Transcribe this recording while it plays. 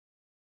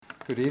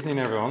Good evening,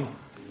 everyone.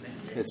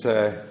 It's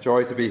a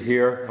joy to be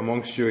here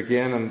amongst you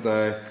again,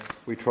 and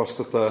we trust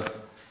that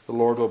the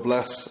Lord will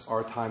bless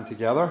our time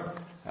together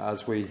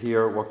as we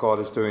hear what God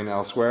is doing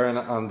elsewhere.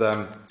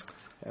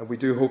 And we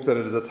do hope that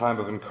it is a time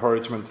of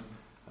encouragement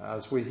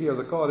as we hear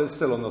that God is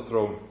still on the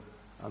throne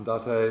and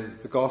that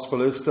the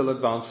gospel is still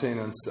advancing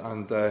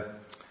and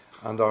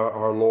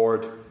our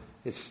Lord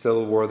is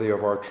still worthy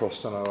of our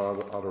trust and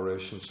our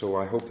adoration. So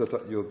I hope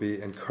that you'll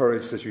be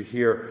encouraged as you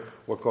hear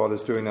what God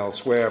is doing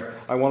elsewhere.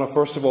 I want to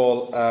first of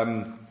all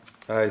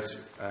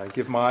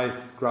give my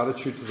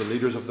gratitude to the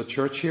leaders of the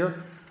church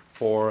here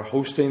for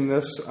hosting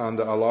this and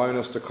allowing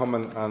us to come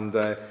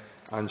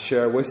and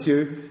share with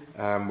you.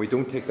 We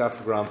don't take that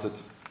for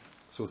granted.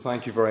 So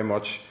thank you very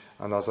much.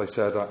 And as I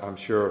said, I'm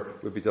sure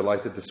we'll be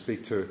delighted to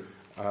speak to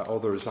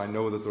others. I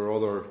know that there are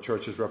other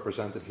churches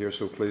represented here,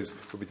 so please,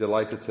 we'll be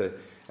delighted to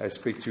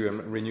speak to you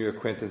and renew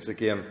acquaintance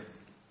again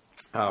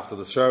after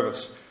the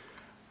service.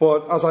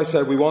 But as I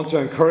said, we want to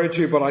encourage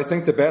you, but I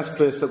think the best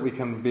place that we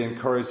can be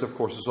encouraged, of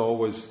course, is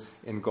always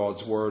in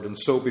God's Word. And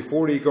so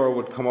before Igor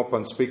would come up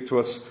and speak to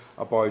us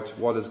about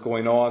what is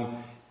going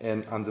on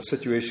and the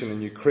situation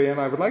in Ukraine,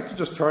 I would like to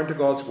just turn to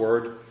God's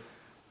Word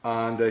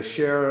and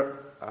share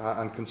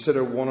and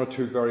consider one or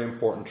two very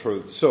important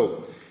truths.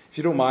 So, if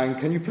you don't mind,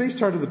 can you please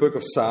turn to the book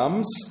of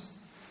Psalms?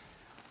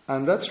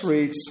 And let's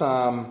read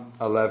Psalm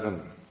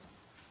 11.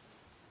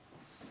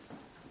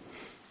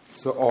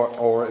 So,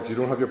 or if you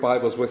don't have your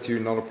Bibles with you,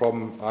 not a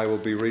problem. I will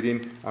be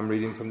reading. I'm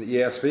reading from the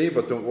ESV,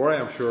 but don't worry,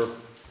 I'm sure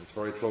it's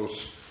very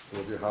close to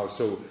what you have.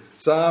 So,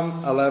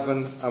 Psalm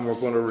 11, and we're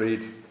going to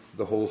read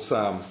the whole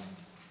psalm.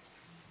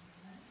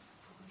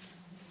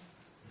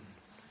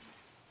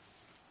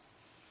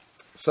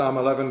 Psalm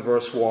 11,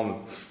 verse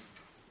 1.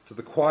 To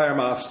the choir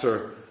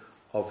master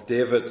of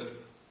David.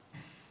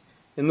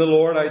 In the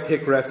Lord I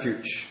take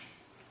refuge.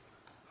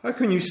 How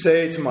can you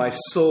say to my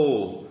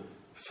soul,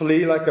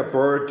 flee like a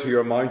bird to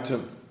your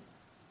mountain?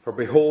 For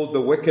behold,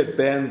 the wicked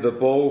bend the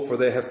bow, for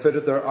they have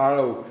fitted their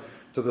arrow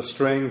to the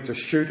string to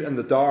shoot in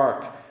the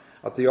dark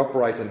at the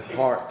upright in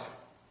heart.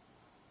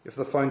 If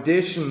the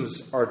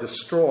foundations are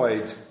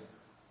destroyed,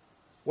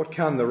 what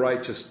can the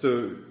righteous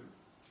do?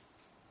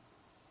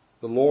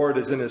 The Lord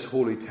is in his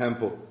holy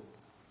temple.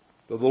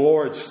 The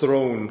Lord's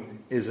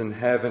throne is in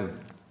heaven.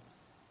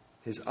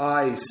 His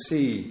eyes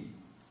see,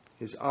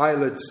 his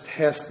eyelids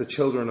test the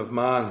children of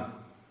man.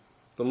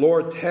 The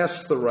Lord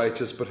tests the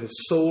righteous, but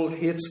his soul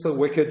hates the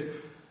wicked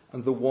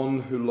and the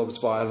one who loves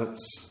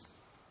violence.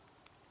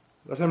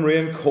 Let him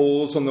rain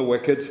coals on the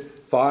wicked,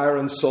 fire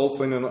and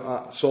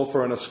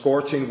sulphur and a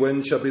scorching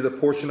wind shall be the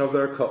portion of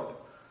their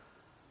cup.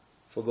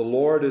 For the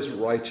Lord is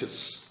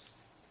righteous.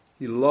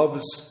 He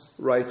loves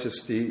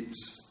righteous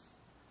deeds.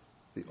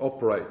 The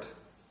upright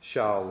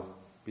shall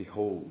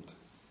behold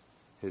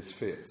his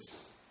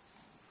face.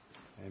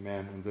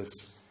 Amen. And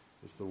this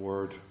is the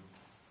word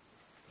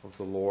of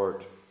the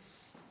Lord.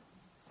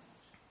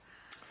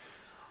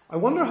 I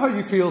wonder how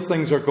you feel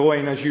things are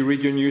going as you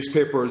read your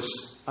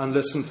newspapers and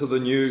listen to the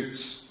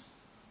news.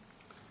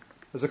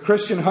 As a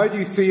Christian, how do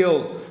you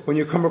feel when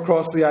you come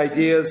across the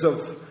ideas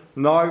of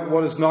now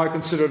what is now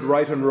considered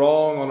right and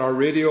wrong on our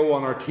radio,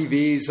 on our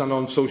TVs and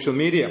on social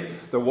media?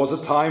 There was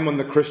a time when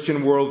the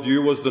Christian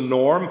worldview was the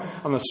norm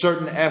and a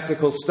certain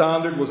ethical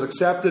standard was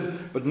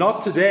accepted, but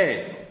not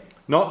today.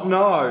 Not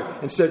now.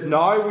 Instead,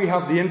 now we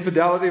have the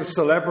infidelity of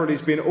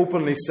celebrities being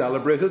openly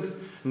celebrated.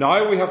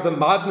 Now we have the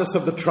madness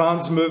of the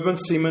trans movement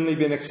seemingly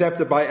being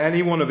accepted by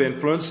anyone of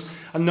influence.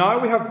 And now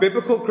we have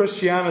biblical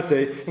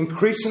Christianity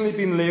increasingly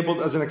being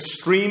labelled as an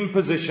extreme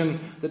position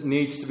that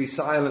needs to be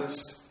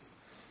silenced.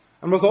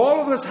 And with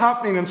all of this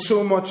happening and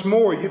so much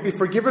more, you'd be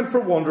forgiven for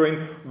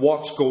wondering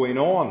what's going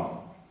on.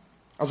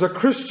 As a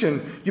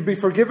Christian, you'd be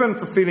forgiven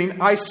for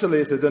feeling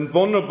isolated and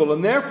vulnerable,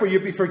 and therefore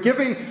you'd be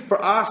forgiven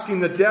for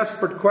asking the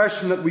desperate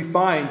question that we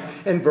find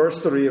in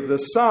verse 3 of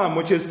this psalm,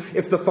 which is,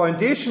 if the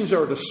foundations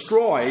are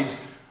destroyed,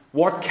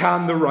 what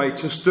can the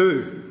righteous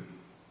do?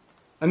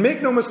 And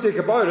make no mistake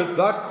about it,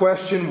 that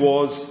question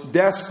was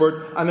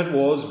desperate and it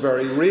was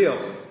very real.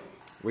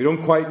 We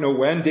don't quite know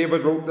when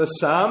David wrote this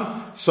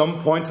psalm.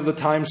 Some point to the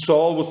time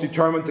Saul was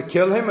determined to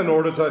kill him in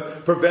order to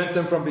prevent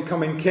him from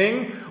becoming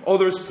king.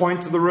 Others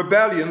point to the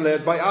rebellion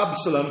led by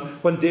Absalom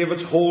when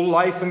David's whole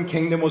life and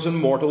kingdom was in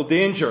mortal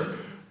danger.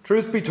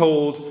 Truth be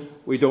told,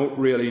 we don't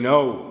really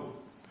know.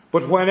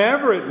 But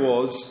whenever it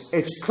was,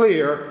 it's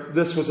clear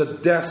this was a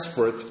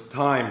desperate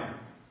time.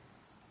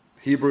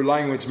 Hebrew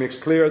language makes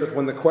clear that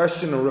when the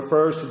questioner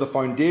refers to the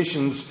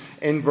foundations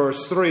in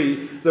verse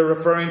 3, they're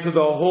referring to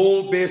the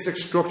whole basic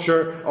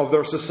structure of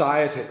their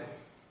society.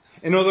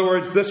 In other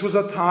words, this was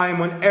a time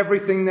when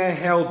everything they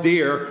held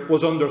dear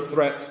was under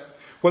threat,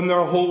 when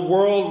their whole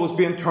world was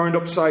being turned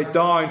upside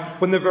down,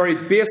 when the very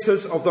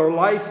basis of their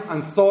life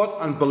and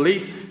thought and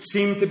belief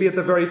seemed to be at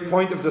the very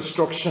point of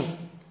destruction.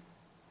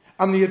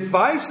 And the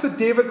advice that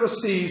David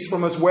receives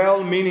from his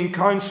well-meaning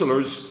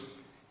counselors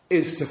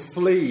is to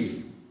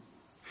flee.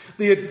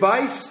 The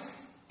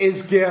advice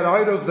is get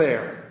out of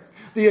there.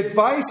 The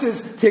advice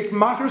is, take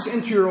matters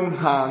into your own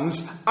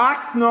hands,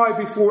 act now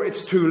before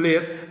it's too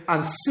late,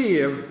 and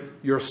save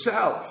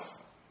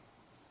yourself.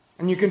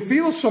 And you can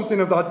feel something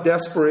of that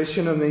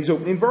desperation in these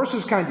opening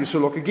verses, can't you? So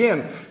look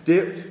again.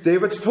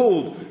 David's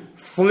told,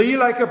 flee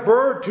like a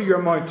bird to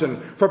your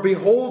mountain, for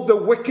behold, the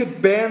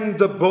wicked bend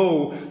the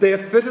bow. They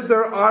have fitted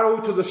their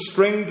arrow to the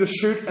string to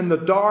shoot in the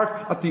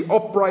dark at the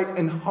upright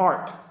in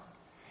heart.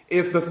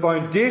 If the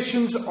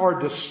foundations are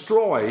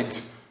destroyed,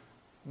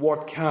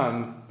 what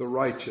can the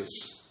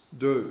righteous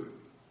do?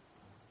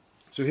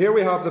 So here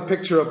we have the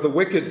picture of the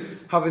wicked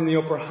having the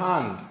upper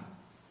hand.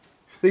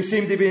 They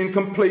seem to be in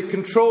complete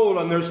control,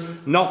 and there's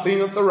nothing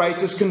that the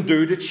righteous can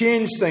do to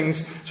change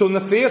things. So in the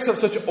face of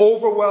such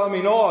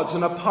overwhelming odds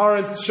and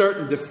apparent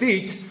certain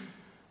defeat,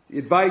 the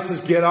advice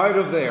is, get out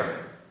of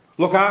there.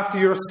 Look after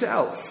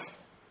yourself,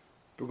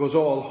 because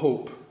all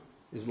hope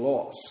is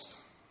lost.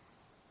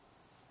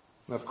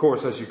 And of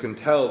course, as you can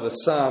tell, the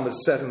psalm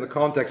is set in the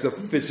context of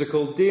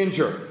physical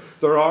danger.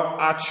 There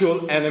are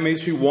actual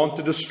enemies who want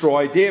to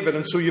destroy David.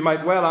 And so you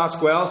might well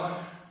ask,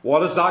 well,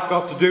 what has that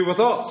got to do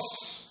with us?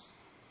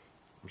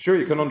 I'm sure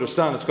you can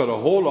understand it's got a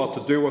whole lot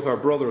to do with our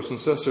brothers and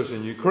sisters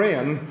in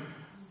Ukraine,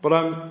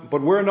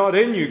 but we're not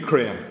in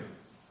Ukraine.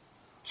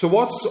 So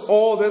what's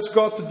all this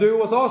got to do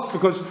with us?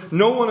 Because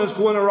no one is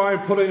going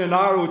around putting an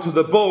arrow to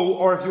the bow,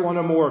 or if you want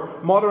a more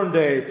modern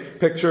day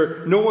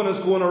picture, no one is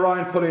going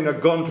around putting a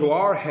gun to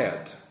our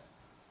head.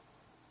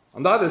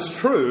 And that is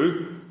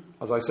true,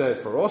 as I said,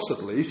 for us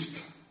at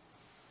least.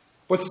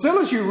 But still,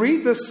 as you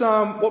read this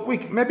psalm, what we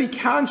maybe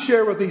can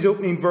share with these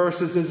opening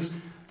verses is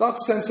that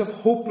sense of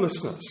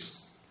hopelessness.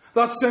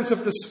 That sense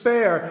of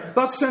despair,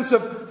 that sense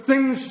of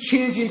things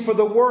changing for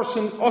the worse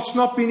and us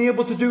not being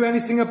able to do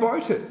anything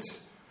about it.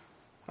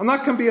 And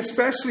that can be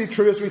especially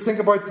true as we think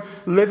about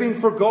living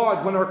for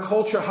God when our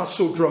culture has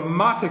so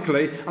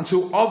dramatically and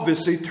so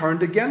obviously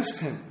turned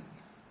against Him.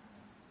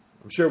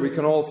 I'm sure we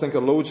can all think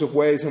of loads of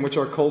ways in which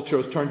our culture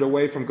has turned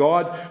away from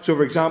God. So,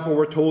 for example,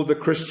 we're told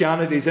that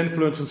Christianity's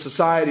influence in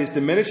society is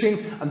diminishing,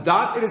 and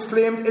that, it is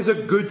claimed, is a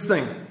good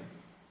thing.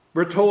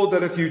 We're told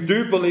that if you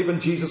do believe in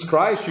Jesus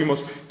Christ, you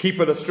must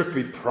keep it a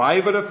strictly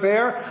private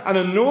affair, and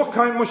in no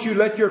account must you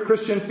let your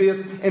Christian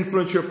faith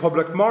influence your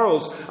public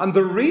morals. And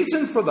the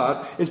reason for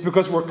that is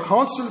because we're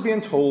constantly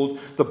being told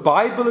the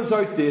Bible is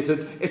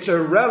outdated, it's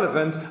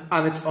irrelevant,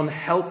 and it's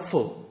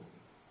unhelpful.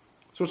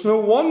 So it's no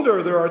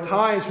wonder there are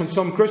times when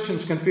some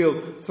Christians can feel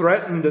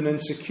threatened and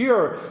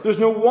insecure. There's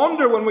no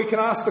wonder when we can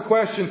ask the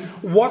question,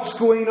 what's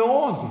going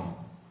on?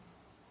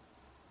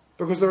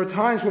 Because there are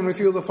times when we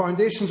feel the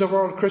foundations of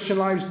our Christian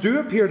lives do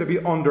appear to be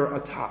under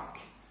attack.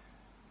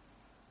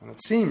 And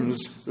it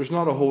seems there's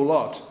not a whole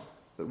lot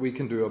that we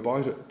can do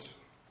about it.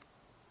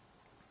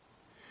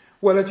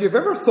 Well, if you've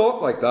ever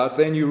thought like that,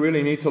 then you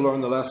really need to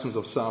learn the lessons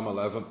of Psalm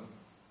 11.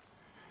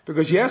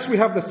 Because yes, we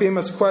have the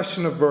famous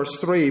question of verse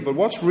 3, but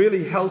what's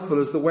really helpful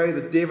is the way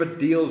that David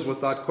deals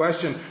with that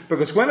question.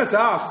 Because when it's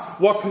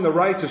asked, what can the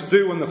righteous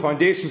do when the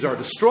foundations are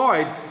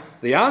destroyed?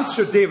 The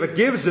answer David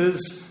gives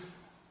is,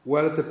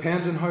 well, it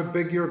depends on how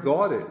big your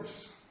God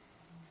is.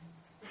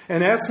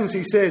 In essence,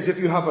 he says, if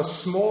you have a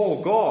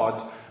small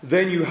God,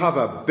 then you have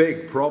a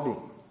big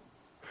problem.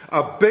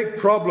 A big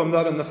problem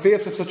that in the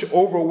face of such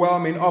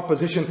overwhelming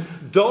opposition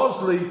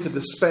does lead to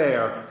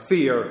despair,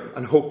 fear,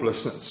 and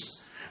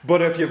hopelessness.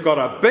 But if you've got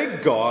a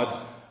big God,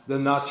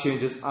 then that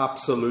changes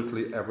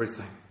absolutely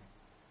everything.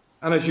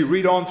 And as you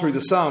read on through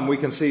the psalm, we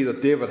can see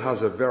that David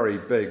has a very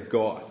big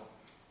God.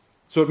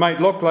 So it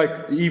might look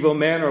like evil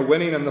men are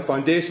winning and the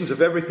foundations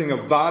of everything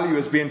of value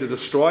is being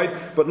destroyed.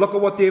 But look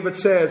at what David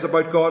says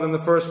about God in the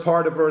first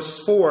part of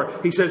verse 4.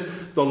 He says,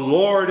 the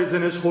Lord is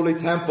in His holy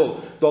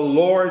temple. The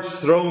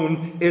Lord's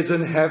throne is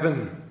in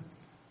heaven.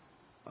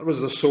 That was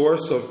the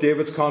source of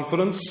David's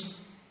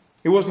confidence.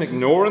 He wasn't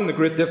ignoring the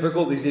great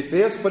difficulties he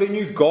faced, but he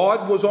knew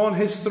God was on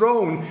His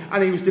throne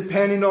and he was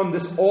depending on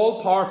this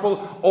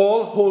all-powerful,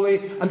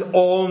 all-holy and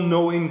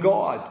all-knowing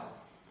God.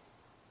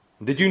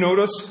 Did you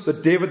notice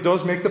that David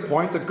does make the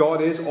point that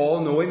God is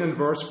all-knowing in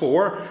verse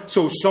 4?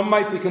 So some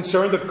might be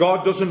concerned that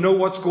God doesn't know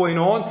what's going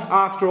on.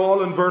 After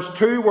all, in verse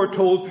 2, we're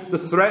told the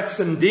threats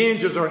and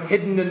dangers are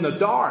hidden in the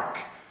dark.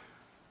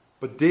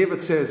 But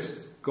David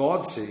says,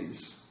 God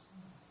sees.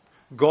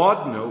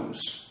 God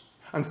knows.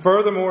 And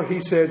furthermore, he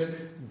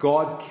says,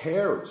 God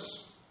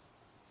cares.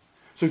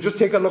 So just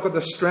take a look at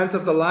the strength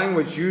of the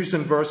language used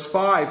in verse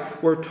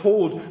 5. We're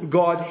told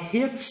God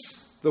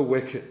hates the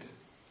wicked.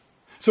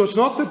 So it's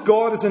not that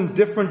God is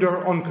indifferent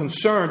or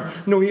unconcerned.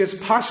 No, He is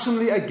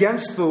passionately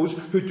against those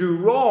who do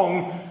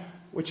wrong,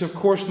 which of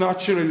course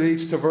naturally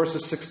leads to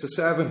verses 6 to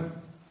 7.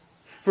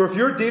 For if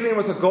you're dealing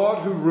with a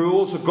God who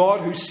rules, a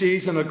God who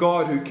sees, and a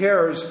God who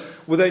cares,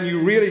 well then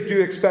you really do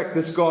expect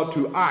this God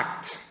to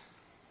act.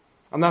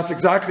 And that's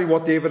exactly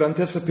what David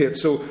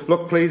anticipates. So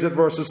look please at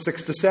verses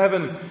 6 to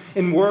 7.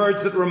 In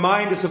words that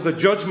remind us of the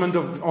judgment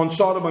on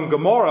Sodom and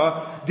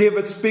Gomorrah,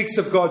 David speaks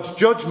of God's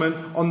judgment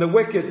on the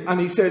wicked. And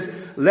he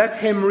says,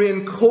 let him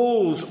rain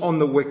coals on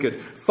the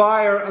wicked.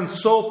 Fire and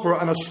sulphur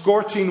and a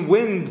scorching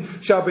wind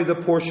shall be the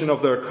portion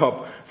of their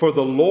cup. For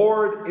the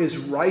Lord is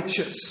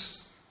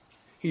righteous.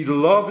 He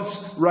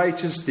loves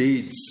righteous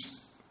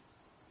deeds.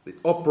 The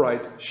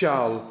upright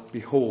shall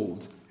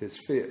behold his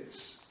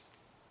face.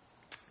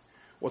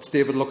 What's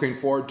David looking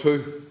forward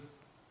to?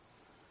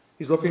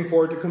 He's looking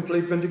forward to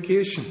complete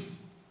vindication,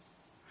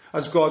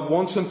 as God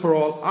once and for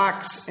all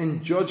acts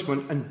in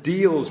judgment and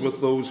deals with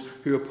those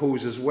who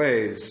oppose his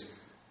ways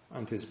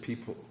and his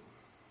people.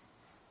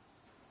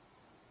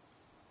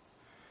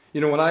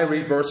 You know, when I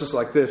read verses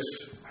like this,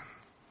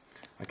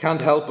 I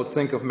can't help but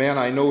think of men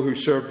I know who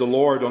served the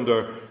Lord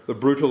under the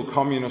brutal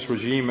communist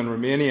regime in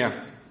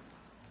Romania.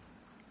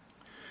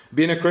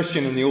 Being a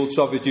Christian in the old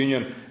Soviet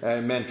Union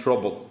meant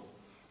trouble.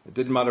 It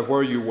didn't matter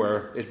where you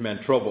were, it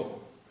meant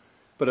trouble.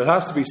 But it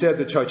has to be said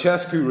the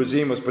Ceausescu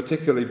regime was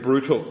particularly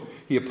brutal.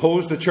 He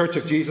opposed the Church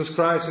of Jesus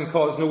Christ and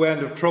caused no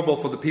end of trouble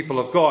for the people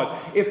of God.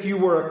 If you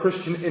were a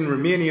Christian in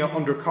Romania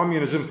under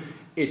communism,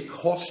 it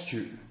cost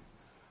you.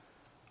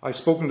 I've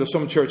spoken to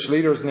some church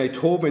leaders and they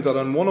told me that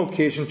on one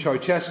occasion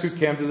Ceausescu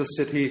came to the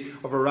city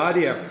of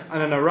Oradea.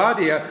 And in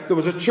Oradea there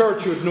was a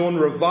church who had known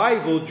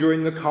revival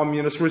during the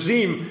communist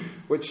regime,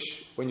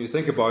 which, when you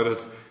think about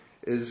it,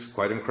 is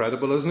quite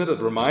incredible, isn't it?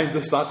 It reminds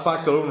us, that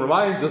fact alone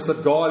reminds us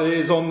that God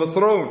is on the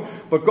throne.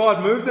 But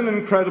God moved in an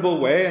incredible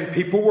way and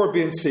people were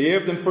being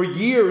saved. And for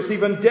years,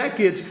 even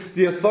decades,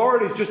 the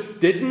authorities just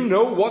didn't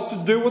know what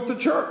to do with the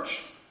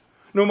church.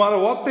 No matter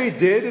what they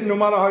did and no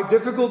matter how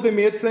difficult they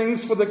made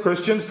things for the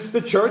Christians,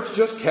 the church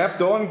just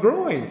kept on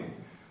growing.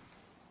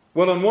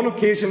 Well, on one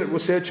occasion it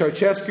was said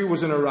Ceausescu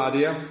was in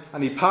Oradea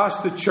and he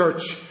passed the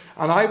church.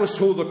 And I was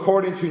told,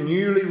 according to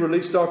newly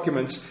released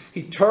documents,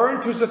 he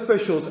turned to his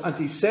officials and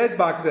he said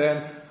back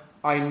then,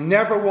 I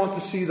never want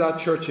to see that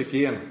church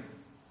again.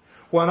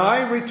 When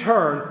I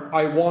return,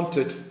 I want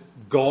it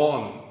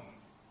gone.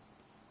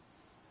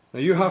 Now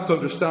you have to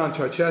understand,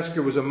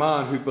 Ceausescu was a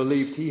man who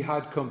believed he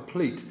had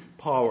complete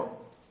power.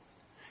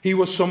 He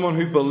was someone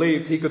who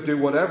believed he could do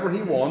whatever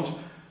he wanted.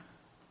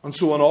 And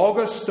so in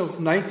August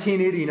of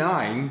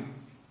 1989,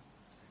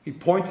 he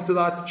pointed to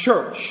that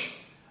church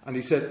and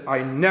he said,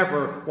 I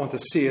never want to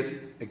see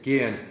it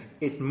again.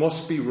 It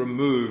must be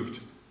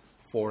removed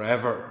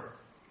forever.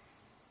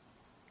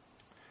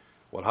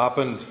 What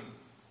happened?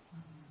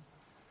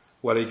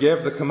 Well, he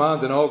gave the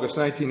command in August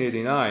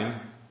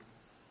 1989.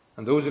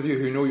 And those of you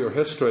who know your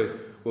history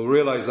will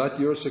realize that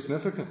year is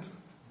significant.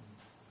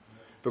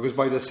 Because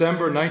by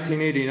December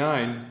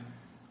 1989,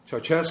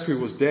 Ceausescu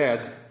was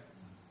dead,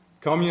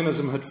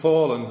 communism had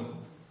fallen,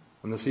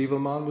 and this evil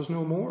man was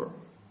no more.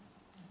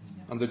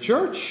 And the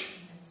church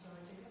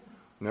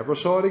never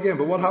saw it again.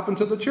 But what happened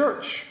to the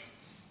church?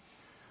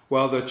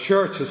 Well, the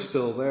church is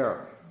still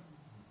there.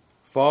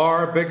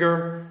 Far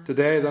bigger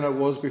today than it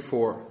was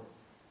before.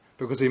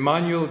 Because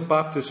Emmanuel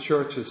Baptist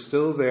Church is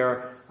still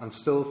there and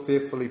still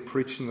faithfully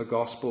preaching the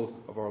gospel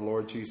of our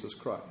Lord Jesus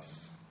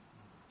Christ.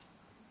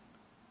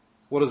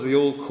 What does the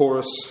old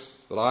chorus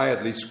that I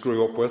at least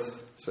grew up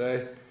with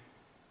say?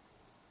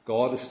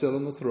 God is still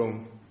on the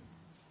throne,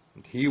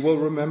 and he will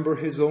remember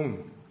his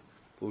own.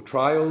 Though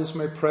trials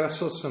may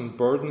press us and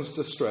burdens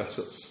distress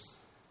us,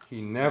 he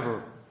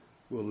never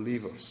will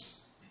leave us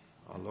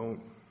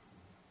alone.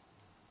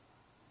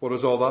 What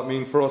does all that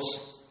mean for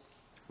us?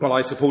 Well,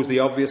 I suppose the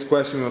obvious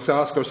question we must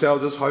ask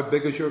ourselves is, how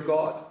big is your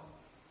God?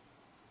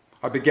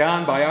 I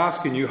began by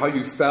asking you how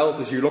you felt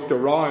as you looked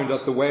around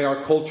at the way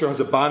our culture has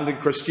abandoned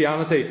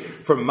Christianity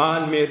for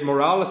man-made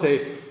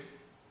morality.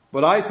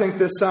 But I think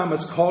this psalm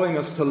is calling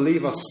us to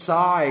leave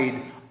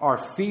aside our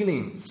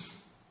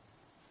feelings.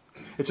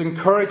 It's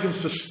encouraging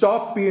us to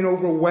stop being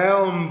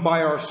overwhelmed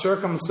by our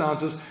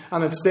circumstances,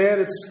 and instead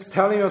it's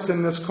telling us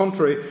in this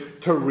country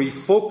to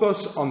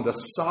refocus on the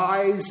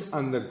size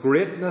and the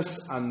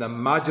greatness and the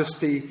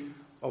majesty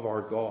of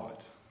our God.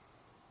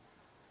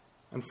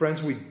 And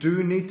friends, we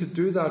do need to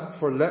do that,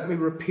 for let me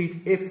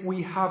repeat, if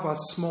we have a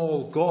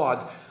small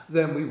God,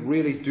 then we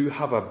really do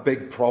have a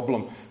big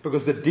problem.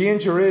 Because the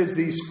danger is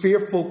these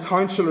fearful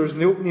counselors in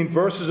the opening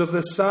verses of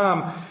this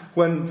psalm,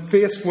 when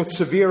faced with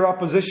severe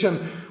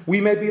opposition, we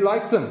may be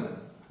like them.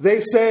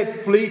 They said,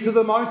 flee to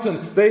the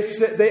mountain.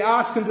 They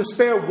ask in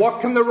despair,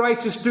 what can the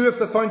righteous do if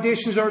the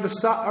foundations are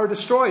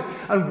destroyed?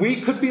 And we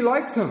could be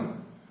like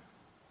them.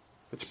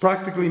 Which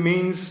practically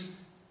means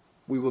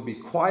we will be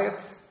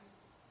quiet,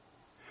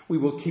 we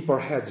will keep our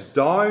heads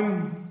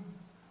down,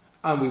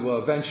 and we will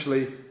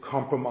eventually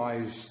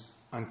compromise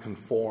and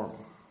conform.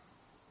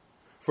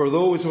 For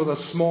those with a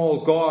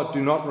small God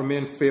do not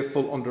remain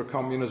faithful under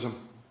communism.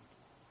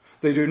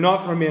 They do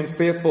not remain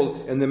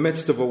faithful in the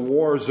midst of a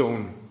war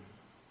zone.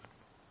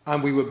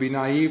 And we would be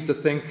naive to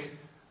think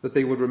that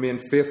they would remain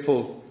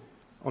faithful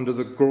under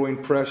the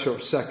growing pressure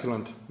of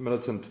secular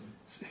militant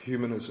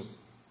humanism.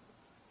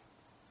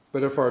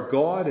 But if our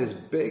God is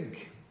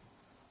big,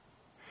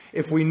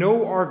 If we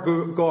know our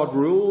God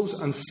rules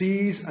and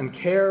sees and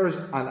cares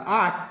and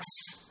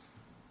acts,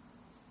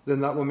 then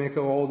that will make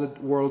all the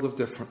world of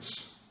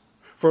difference.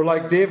 For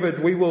like David,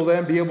 we will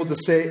then be able to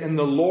say, in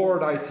the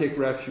Lord I take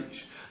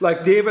refuge.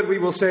 Like David, we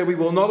will say we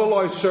will not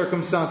allow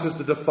circumstances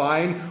to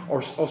define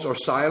us or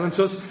silence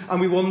us. And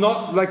we will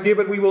not, like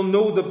David, we will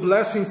know the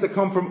blessings that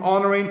come from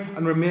honouring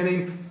and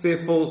remaining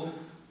faithful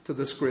to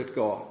this great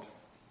God.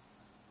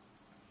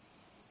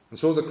 And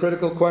so the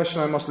critical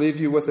question I must leave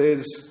you with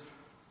is,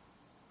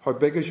 how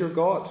big is your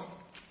God?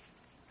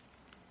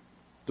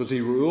 Does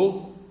he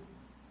rule?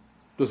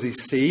 Does he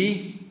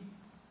see?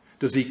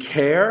 Does he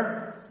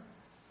care?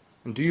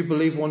 And do you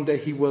believe one day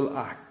he will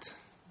act?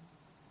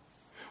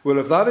 Well,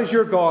 if that is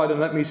your God, and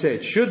let me say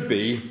it should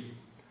be,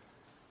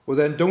 well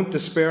then don't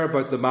despair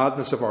about the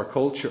madness of our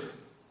culture.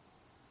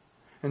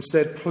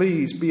 Instead,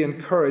 please be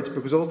encouraged,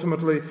 because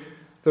ultimately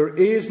there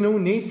is no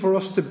need for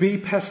us to be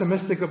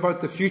pessimistic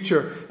about the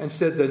future.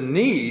 Instead, the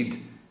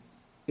need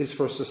is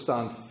for us to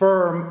stand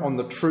firm on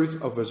the truth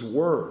of his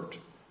word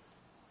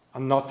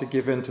and not to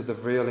give in to the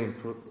prevailing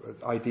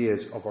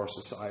ideas of our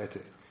society.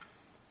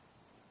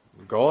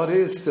 God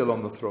is still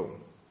on the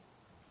throne.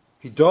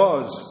 He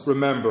does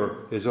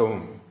remember his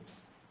own.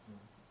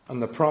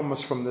 And the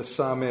promise from this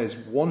psalm is,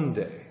 one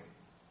day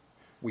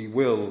we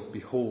will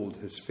behold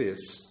his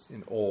face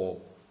in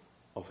all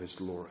of his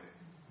glory.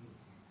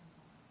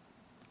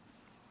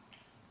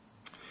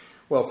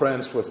 Well,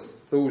 friends,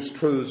 with those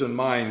truths in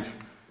mind,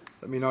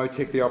 let me now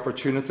take the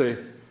opportunity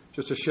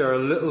just to share a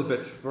little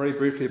bit, very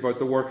briefly, about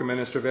the work and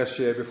ministry of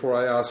SGA before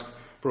I ask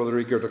Brother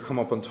Igor to come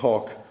up and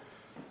talk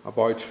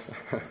about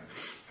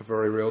a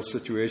very real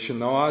situation.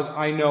 Now, as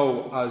I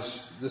know,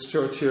 as this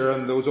church here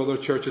and those other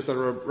churches that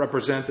are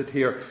represented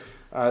here,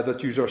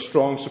 that you are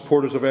strong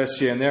supporters of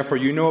SGA, and therefore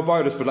you know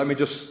about us, but let me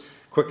just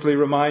quickly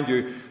remind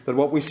you that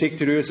what we seek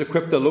to do is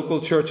equip the local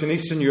church in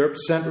Eastern Europe,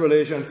 Central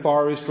Asia and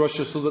Far East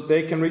Russia so that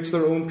they can reach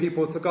their own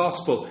people with the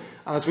gospel.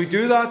 And as we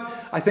do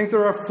that, I think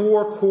there are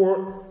 4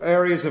 core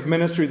areas of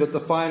ministry that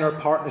define our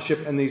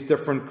partnership in these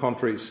different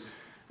countries.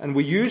 And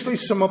we usually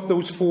sum up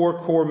those 4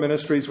 core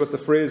ministries with the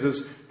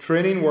phrases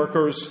training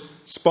workers,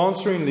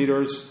 sponsoring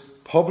leaders,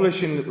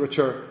 publishing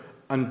literature,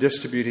 and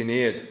distributing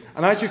aid.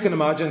 And as you can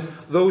imagine,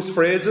 those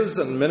phrases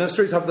and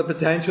ministries have the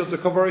potential to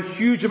cover a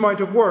huge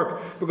amount of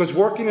work, because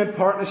working in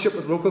partnership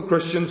with local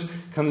Christians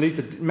can lead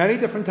to many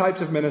different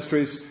types of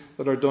ministries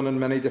that are done in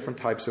many different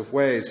types of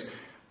ways.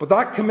 But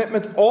that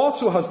commitment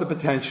also has the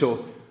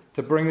potential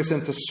to bring us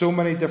into so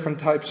many different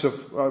types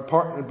of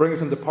bring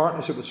us into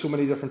partnership with so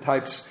many different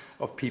types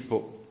of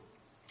people.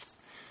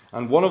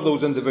 And one of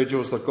those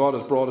individuals that God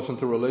has brought us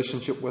into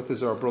relationship with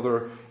is our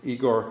brother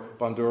Igor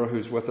Bandura,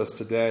 who's with us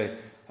today.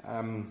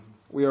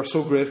 We are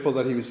so grateful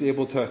that he was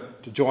able to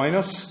join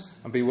us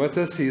and be with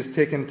us. He has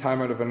taken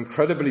time out of an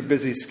incredibly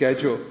busy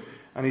schedule,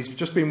 and he's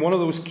just been one of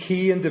those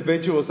key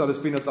individuals that has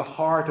been at the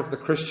heart of the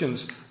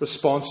Christians'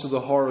 response to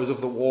the horrors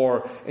of the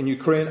war in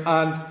Ukraine.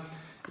 And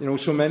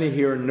so many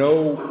here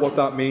know what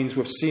that means.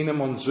 We've seen him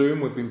on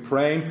Zoom. We've been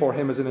praying for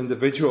him as an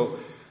individual,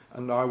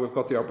 and now we've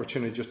got the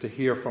opportunity just to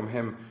hear from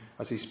him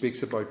as he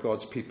speaks about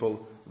God's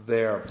people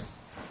there.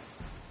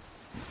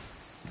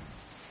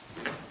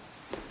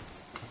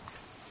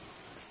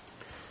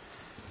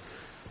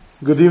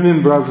 Good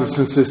evening, brothers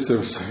and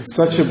sisters. It's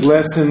such a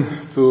blessing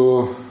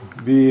to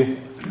be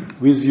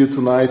with you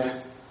tonight,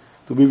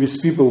 to be with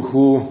people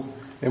who,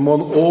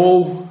 among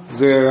all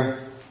their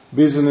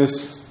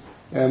business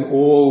and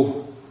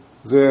all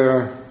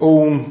their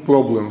own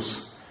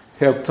problems,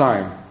 have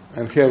time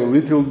and have a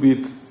little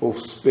bit of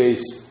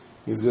space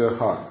in their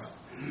heart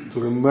to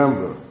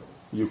remember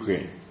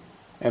Ukraine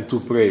and to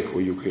pray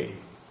for Ukraine.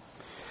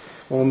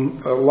 On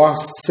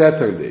last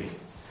Saturday,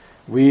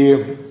 we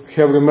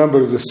have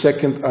remembered the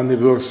 2nd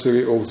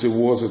anniversary of the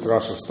war that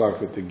Russia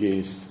started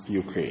against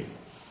Ukraine.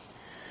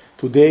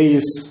 Today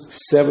is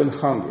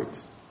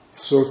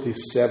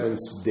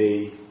 737th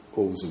day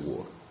of the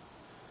war.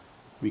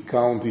 We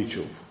count each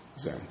of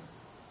them,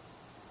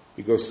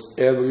 because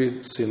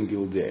every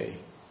single day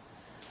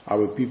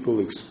our people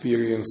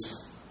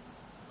experience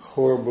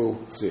horrible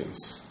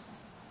things.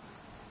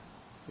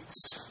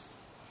 It's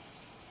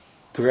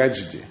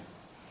tragedy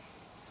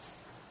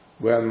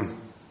when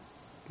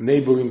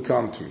neighboring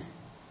country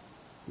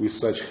with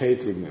such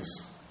hatredness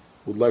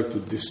would like to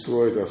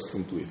destroy us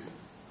completely,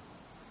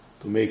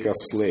 to make us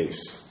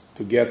slaves,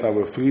 to get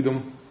our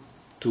freedom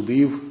to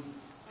live,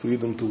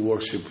 freedom to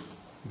worship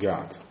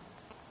God.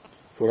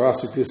 For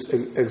us it is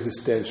an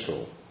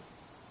existential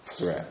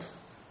threat.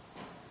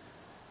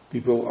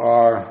 People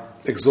are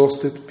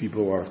exhausted,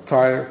 people are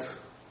tired,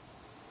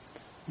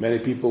 many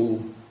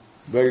people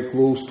very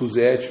close to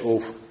the edge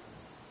of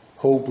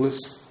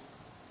hopeless.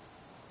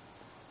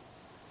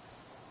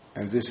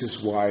 And this is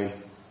why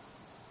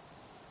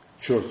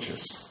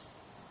churches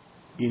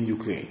in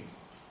Ukraine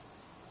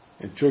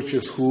and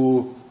churches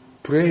who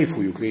pray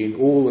for Ukraine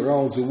all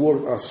around the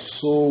world are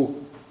so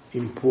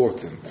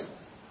important,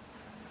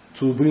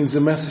 to bring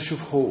the message of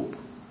hope,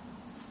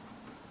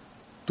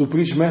 to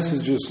preach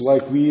messages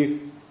like we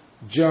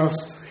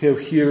just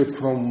have heard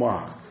from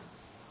Mark,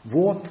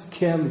 What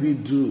can we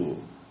do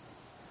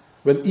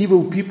when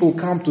evil people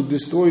come to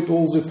destroy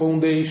all the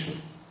foundation?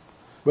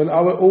 When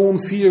our own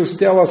fears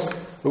tell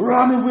us,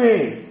 run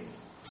away,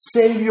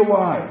 save your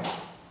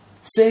life,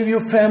 save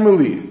your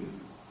family,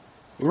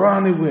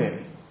 run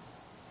away.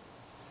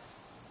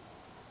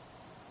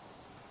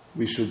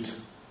 We should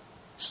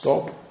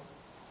stop.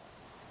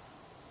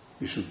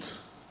 We should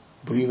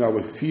bring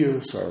our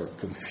fears, our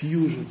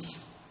confusions,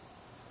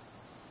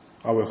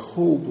 our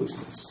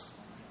hopelessness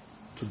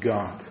to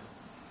God.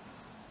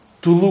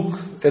 To look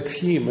at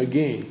Him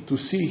again, to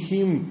see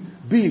Him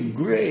big,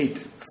 great,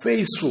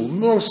 faithful,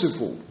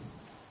 merciful,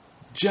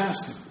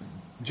 just,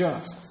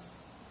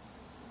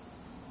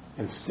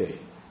 and stay.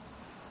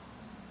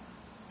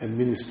 And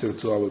minister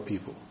to our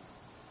people.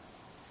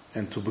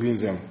 And to bring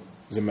them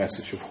the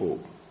message of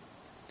hope.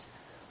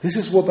 This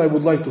is what I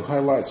would like to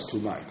highlight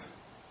tonight.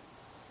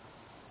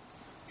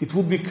 It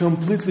would be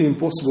completely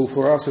impossible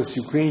for us as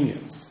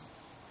Ukrainians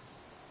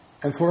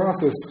and for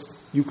us as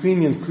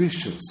Ukrainian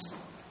Christians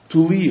to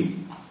live,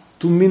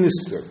 to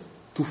minister,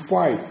 to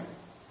fight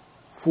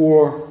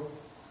for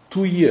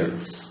 2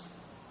 years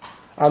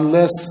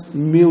unless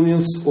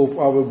millions of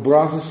our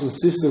brothers and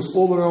sisters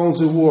all around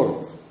the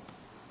world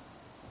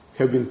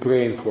have been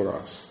praying for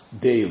us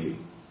daily,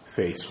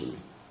 faithfully.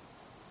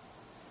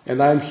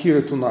 And I'm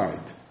here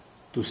tonight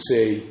to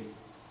say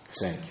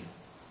thank you.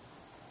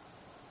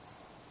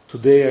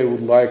 Today I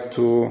would like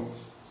to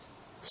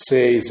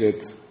say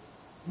that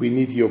we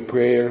need your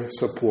prayer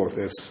support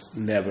as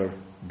never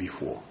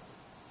before.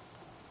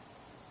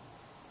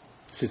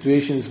 The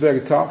situation is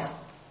very tough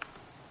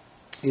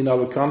in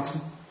our country,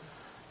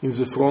 in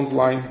the front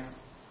line,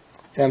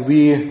 and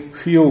we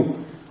feel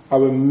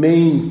our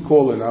main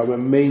calling, our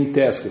main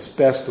task as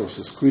pastors,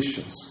 as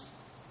Christians,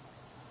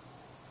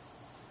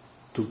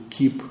 to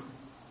keep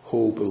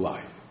hope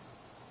alive.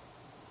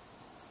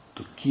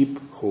 To keep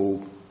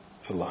hope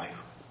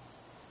alive.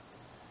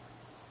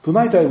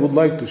 Tonight I would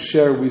like to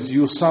share with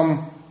you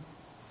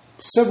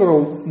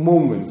several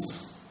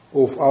moments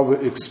of our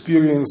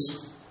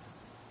experience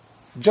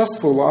just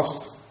for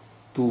last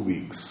 2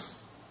 weeks.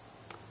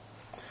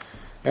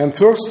 And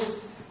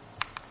first,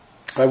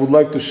 I would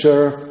like to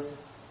share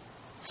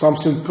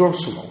something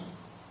personal.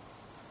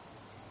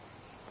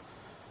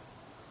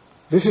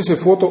 This is a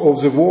photo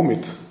of the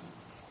vomit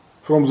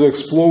from the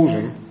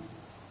explosion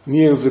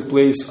near the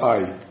place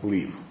I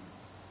live.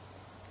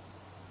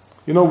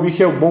 You know, we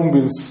have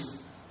bombings,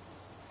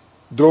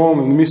 drone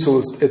and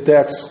missile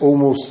attacks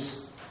almost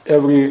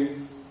every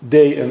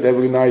day and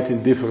every night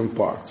in different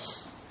parts.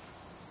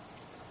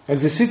 And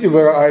the city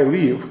where I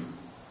live,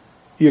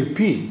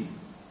 Irpin,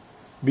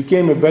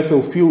 became a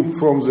battlefield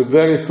from the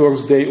very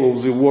first day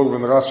of the war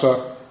when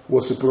Russia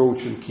was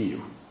approaching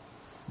Kiev.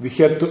 We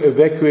had to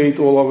evacuate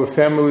all our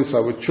families,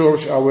 our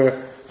church,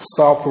 our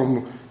staff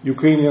from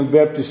Ukrainian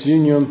Baptist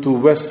Union to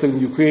Western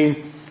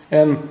Ukraine.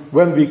 And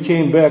when we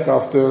came back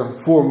after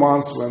 4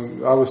 months,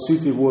 when our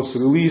city was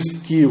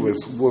released, Kiev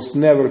was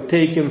never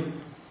taken,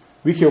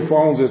 we have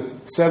found that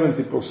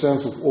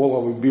 70% of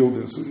all our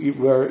buildings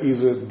were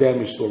either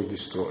damaged or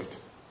destroyed.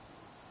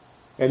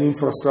 And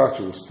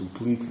infrastructure was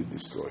completely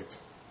destroyed.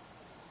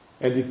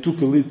 And it took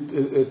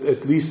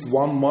at least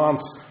 1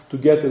 month to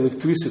get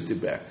electricity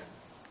back.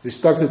 They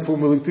started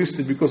from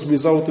electricity because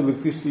without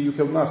electricity you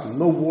have nothing.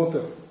 No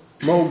water,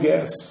 no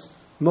gas,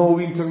 no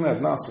internet,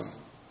 nothing.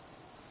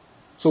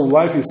 So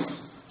life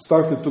is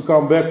started to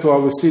come back to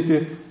our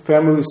city.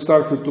 Families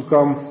started to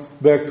come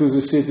back to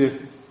the city.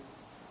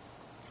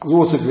 It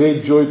was a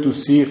great joy to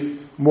see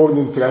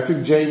morning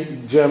traffic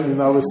jam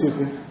in our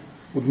city.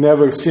 Would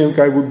never think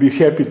I would be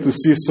happy to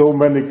see so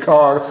many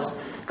cars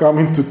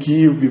coming to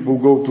Kiev, people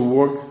go to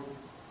work.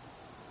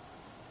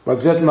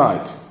 But that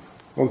night,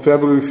 on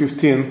February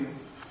 15,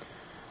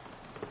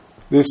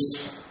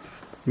 this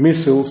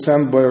missile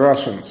sent by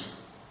Russians,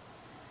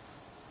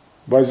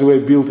 by the way,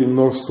 built in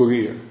North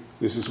Korea.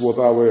 This is what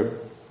our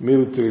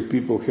military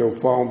people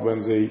have found when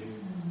they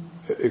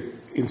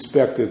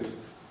inspected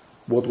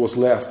what was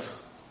left.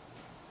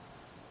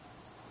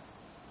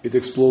 It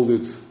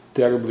exploded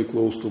terribly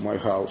close to my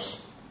house.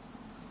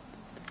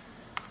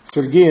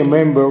 Sergei, a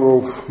member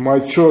of my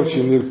church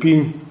in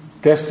Irpin,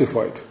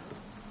 testified.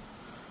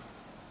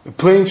 A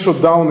plane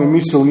shot down a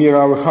missile near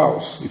our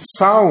house. It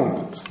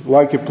sounded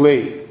like a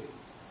plane.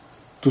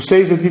 To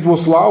say that it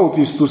was loud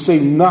is to say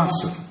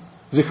nothing.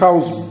 The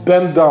house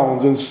bent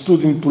down and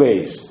stood in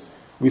place.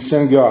 We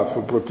thank God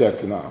for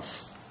protecting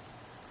us.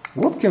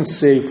 What can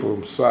save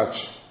from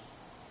such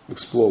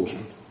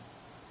explosion?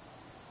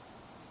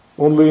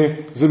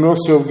 Only the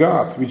mercy of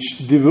God,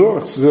 which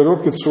diverts the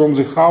rockets from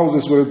the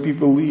houses where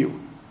people live.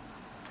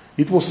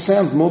 It was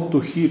sent not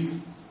to hit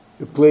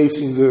a place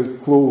in the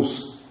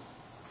close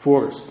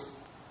forest.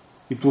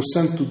 It was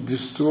sent to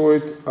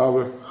destroy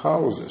our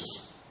houses.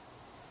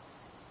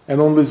 And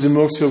only the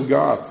mercy of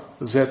God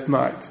that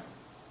night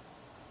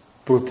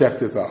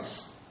protected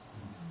us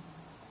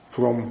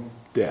from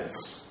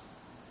deaths.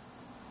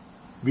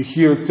 We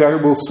hear a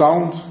terrible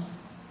sound.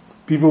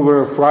 People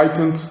were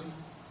frightened.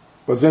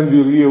 But then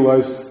we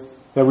realized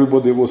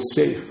everybody was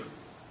safe.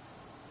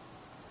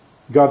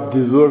 God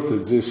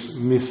diverted this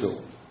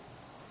missile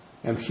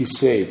and He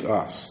saved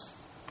us.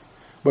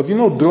 But you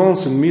know,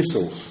 drones and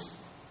missiles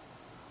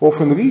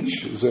often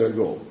reach their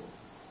goal.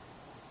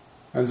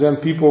 And then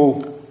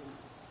people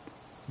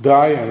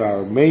die and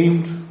are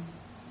maimed.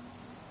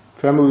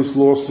 Families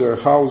lost their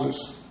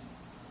houses,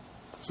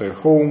 their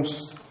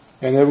homes,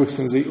 and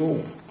everything they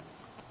own.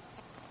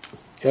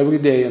 Every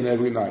day and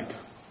every night,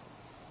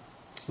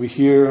 we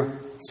hear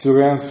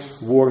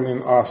sirens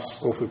warning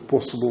us of a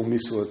possible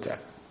missile attack.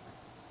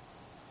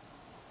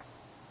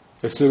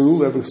 As a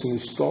rule, everything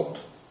is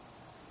stopped,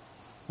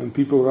 and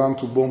people run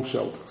to bomb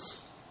shelters.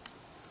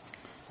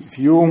 If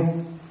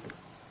you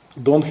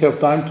don't have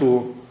time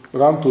to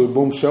run to a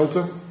bomb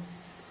shelter,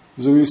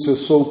 there is a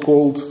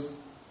so-called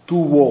two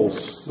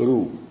walls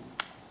rule.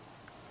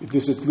 It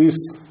is at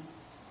least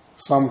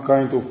some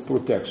kind of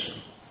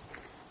protection.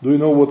 Do you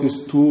know what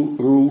is two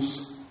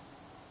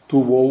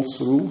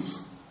walls rules?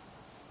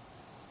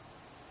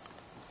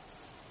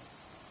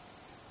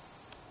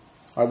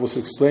 I was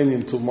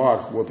explaining to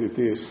Mark what it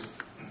is,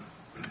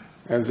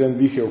 and then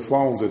we have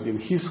found that in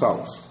his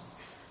house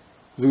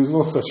there is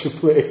no such a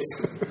place.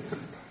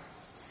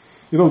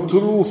 You know, two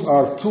rules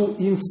are two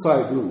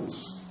inside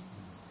rules.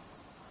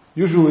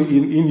 Usually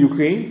in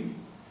Ukraine,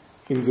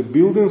 in the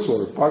buildings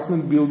or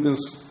apartment buildings,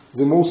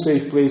 the most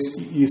safe place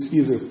is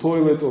either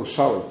toilet or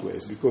shower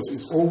place, because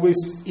it's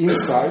always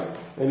inside,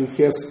 and it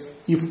has,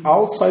 if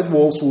outside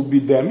walls would be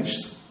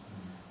damaged,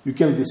 you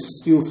can be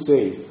still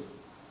saved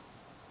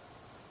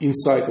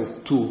inside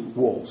of two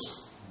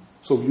walls.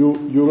 So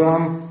you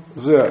run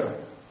there.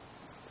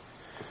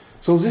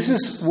 So this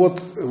is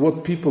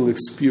what people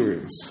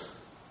experience.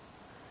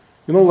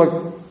 You know,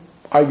 like,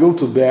 I go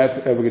to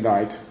bed every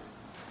night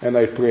and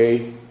I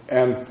pray,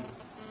 and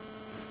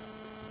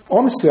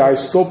honestly, I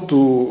stop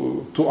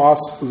to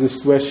ask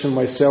this question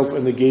myself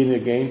and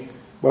again,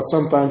 but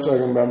sometimes I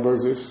remember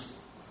this.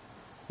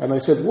 And I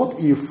said, what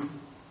if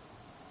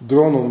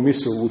drone or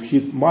missile would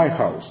hit my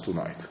house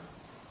tonight?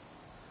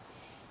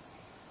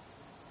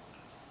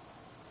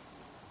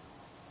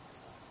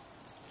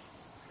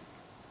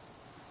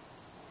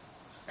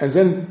 And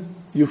then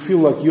you feel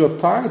like you are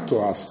tired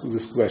to ask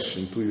this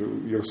question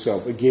to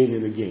yourself again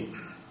and again.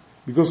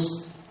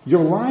 Because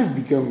your life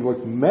becomes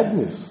like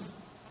madness.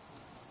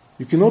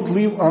 You cannot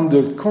live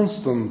under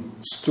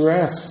constant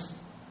stress,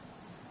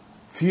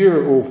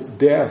 fear of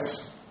death.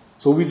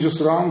 So we just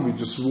run, we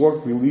just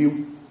work, we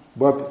live.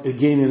 But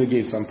again and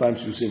again,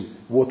 sometimes you think,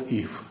 what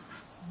if?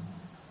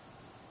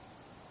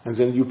 And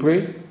then you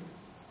pray,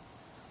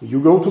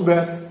 you go to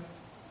bed,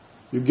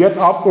 you get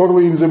up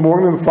early in the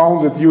morning and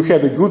found that you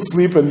had a good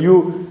sleep and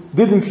you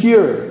didn't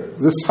hear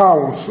the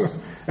sounds.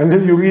 And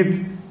then you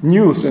read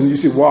news and you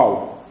see,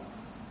 wow,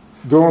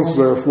 drones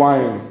were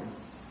flying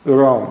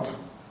around.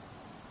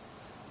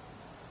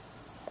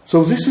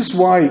 So this is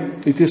why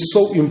it is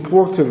so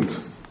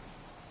important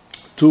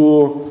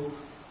to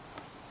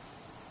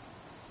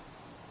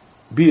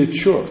be a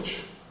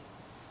church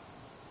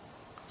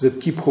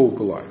that keep hope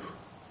alive.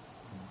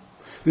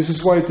 This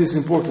is why it is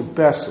important,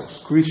 pastors,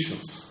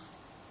 Christians.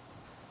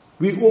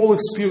 We all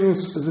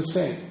experience the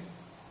same.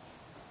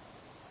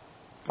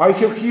 I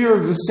have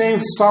heard the same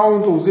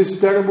sound of this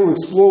terrible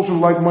explosion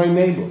like my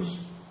neighbors.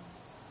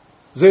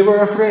 They were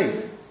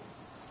afraid.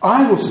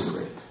 I was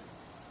afraid.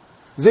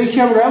 They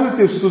have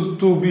relatives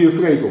to be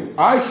afraid of.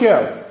 I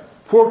have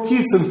 4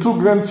 kids and 2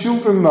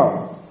 grandchildren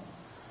now.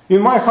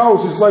 In my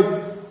house, it's like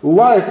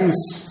life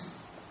is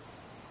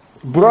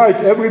bright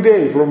every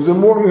day, from the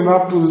morning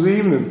up to the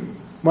evening.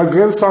 My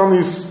grandson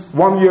is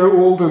 1 year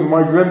old and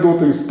my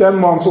granddaughter is 10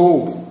 months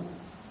old.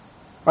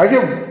 I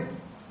have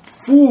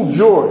full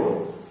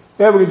joy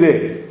every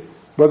day.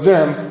 But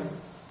then,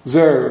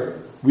 there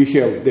we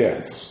have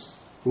deaths,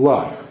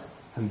 life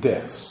and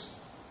deaths.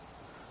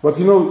 But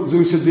you know,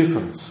 there is a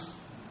difference.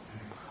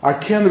 I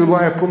can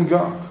rely upon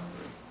God.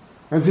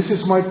 And this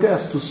is my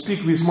test, to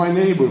speak with my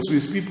neighbors,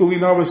 with people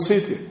in our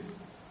city.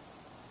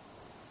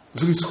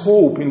 There is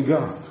hope in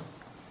God.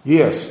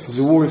 Yes,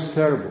 the war is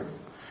terrible.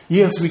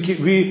 Yes,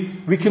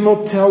 we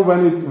cannot tell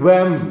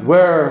when,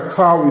 where,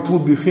 how it will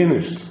be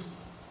finished.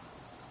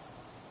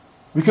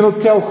 We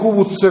cannot tell who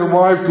would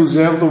survive to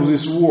the end of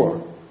this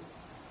war.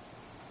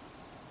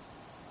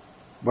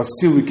 But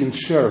still we can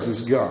share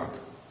with God.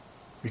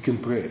 We can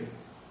pray.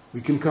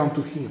 We can come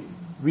to Him.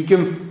 We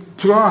can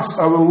trust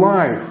our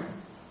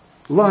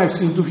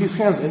lives into His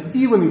hands. And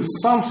even if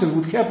something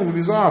would happen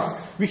with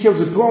us, we have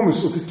the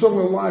promise of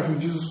eternal life in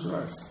Jesus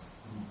Christ.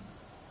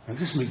 And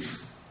this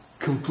makes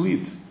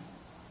complete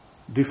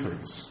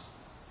difference.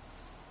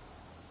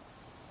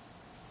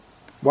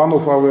 One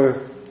of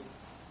our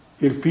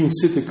European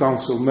City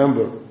Council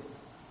member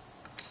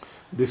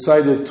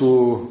decided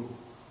to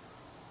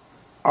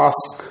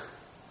ask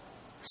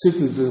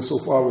citizens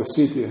of our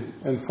city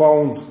and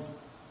found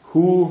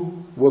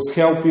who was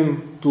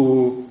helping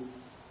to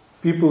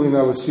people in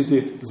our city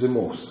the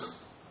most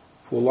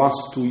for the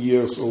last 2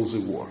 years of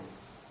the war.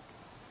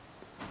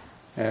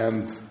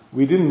 And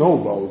we didn't know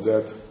about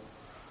that,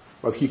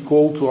 but he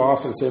called to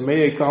us and said,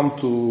 may I come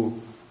to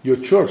your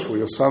church for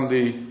your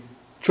Sunday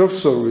church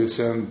service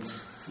and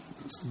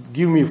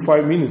give me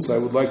 5 minutes, I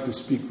would like to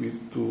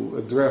to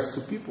address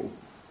to people.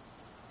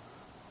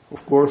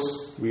 Of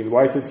course, we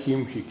invited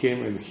him, he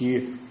came and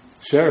he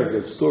shared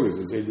their stories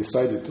as they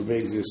decided to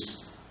make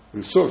this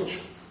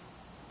research.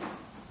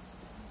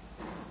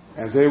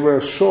 And they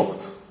were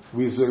shocked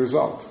with the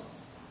result.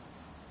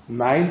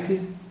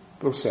 90%,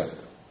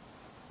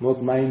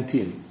 not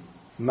 19,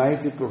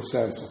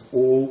 90% of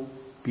all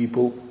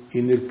people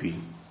in Irpin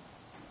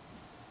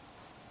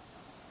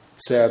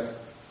said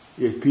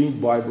Irpin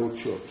Bible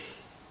Church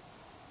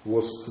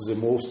was the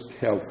most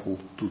helpful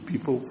to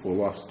people for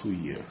the last 2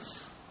 years.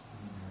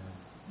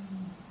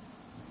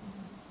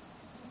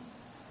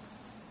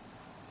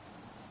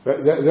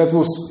 That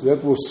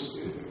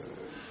was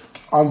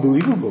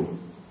unbelievable,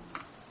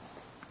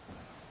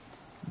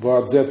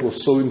 but that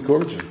was so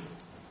encouraging.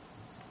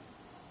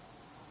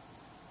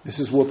 This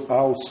is what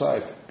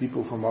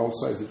people from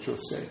outside the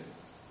church say.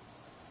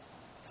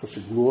 Such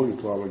a glory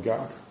to our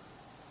God.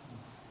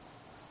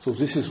 So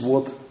this is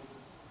what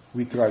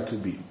we try to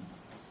be.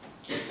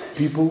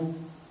 People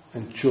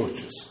and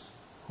churches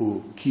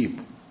who keep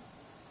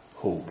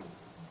hope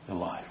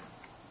alive.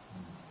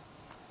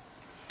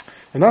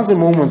 Another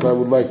moment I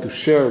would like to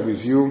share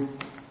with you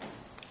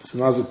is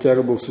another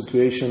terrible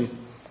situation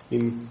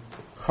in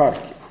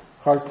Kharkiv.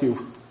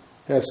 Kharkiv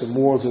has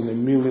more than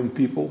 1 million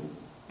people,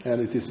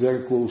 and it is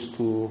very close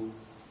to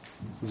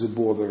the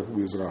border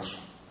with Russia.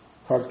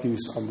 Kharkiv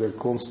is under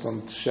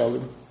constant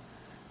shelling,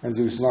 and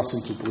there is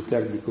nothing to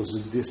protect because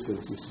the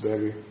distance is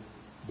very,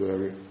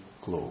 very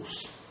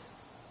close.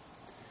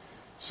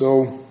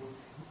 So,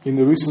 in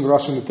the recent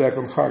Russian attack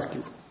on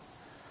Kharkiv,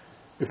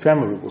 a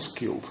family was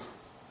killed.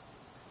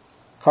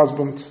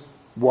 Husband,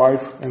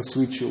 wife, and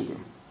 3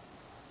 children.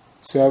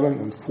 7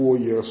 and 4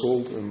 years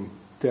old and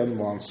 10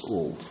 months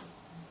old.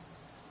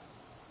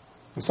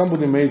 And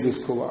somebody made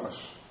this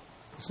collage.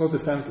 It's not a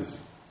fantasy.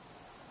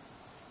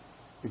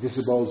 It is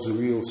about the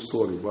real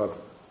story, but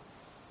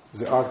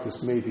the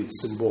artist made it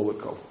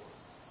symbolical.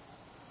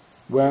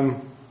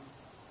 When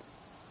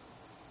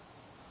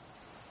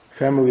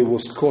family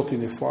was caught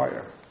in a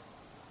fire,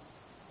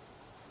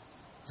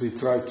 they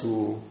tried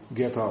to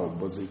get out,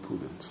 but they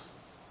couldn't.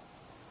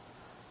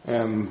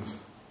 And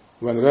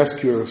when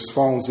rescuers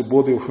found the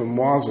body of a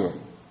mother,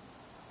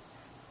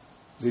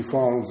 they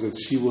found that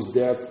she was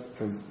dead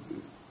and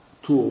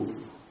 2 of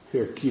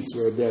her kids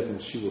were dead and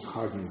she was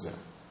hugging them.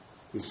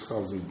 This is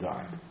how they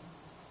died.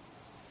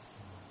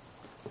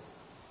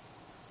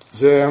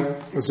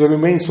 The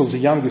remains of the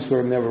youngest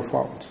were never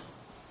found.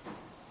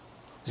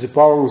 The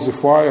power of the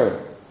fire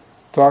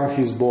turned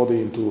his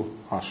body into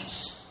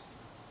ashes.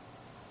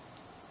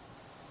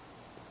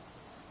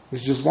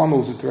 It's just one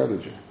of the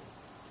tragedy.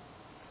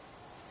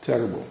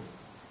 Terrible.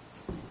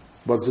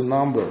 But the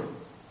number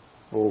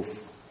of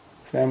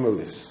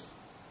families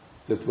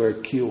that were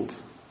killed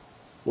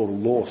or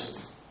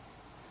lost,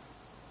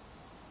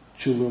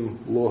 children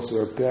lost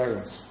their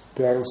parents,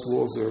 parents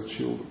lost their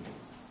children,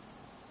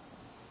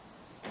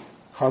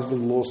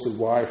 husband lost a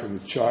wife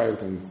and a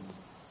child and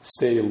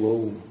stay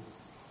alone.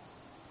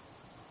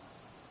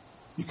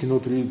 You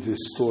cannot read this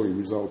story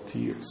without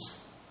tears.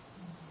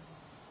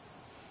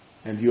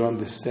 And you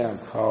understand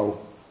how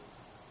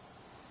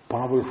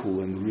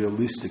powerful and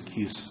realistic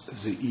is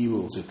the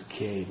evil that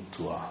came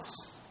to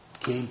us,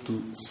 came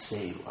to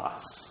save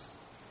us,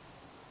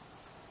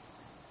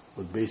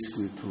 but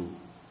basically to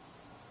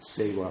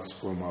save us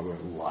from our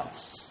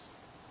lives.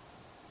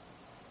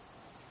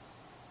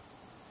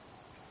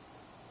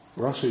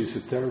 Russia is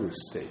a terrorist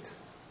state.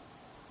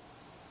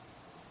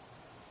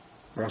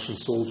 Russian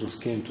soldiers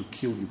came to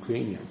kill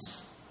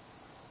Ukrainians,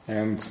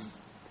 and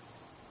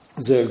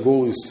their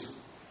goal is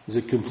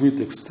the complete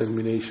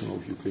extermination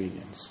of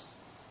Ukrainians.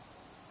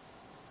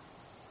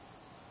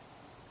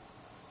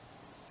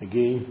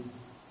 Again,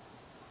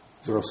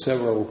 there are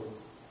several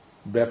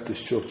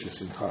Baptist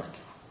churches in Kharkiv.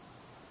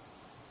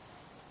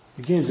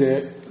 Again,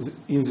 they're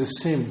in the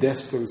same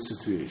desperate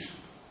situation.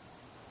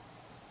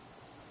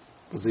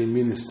 But they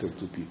minister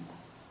to people.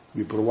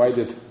 We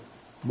provided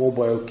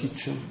mobile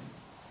kitchen,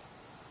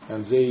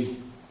 and they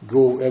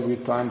go every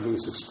time there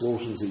is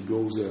explosions, they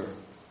go there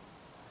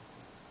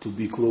to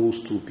be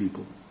close to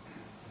people,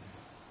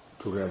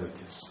 to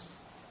relatives,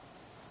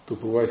 to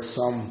provide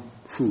some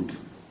food,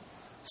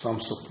 some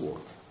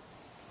support,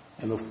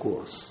 and of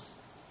course,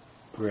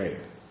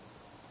 prayer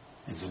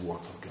and the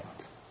Word of God.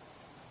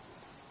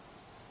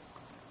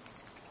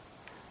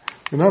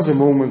 Another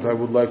moment I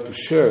would like to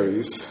share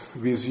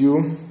with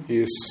you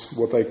is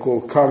what I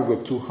call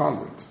Cargo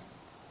 200.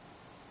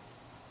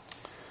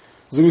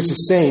 There is a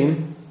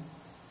saying,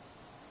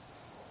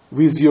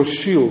 with your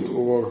shield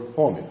or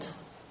on it.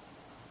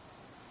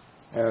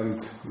 And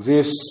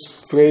this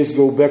phrase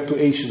goes back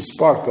to ancient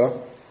Sparta,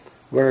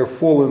 where a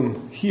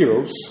fallen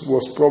hero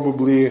was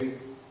probably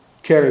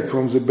carried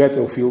from the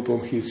battlefield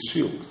on his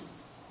shield.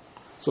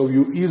 So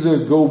you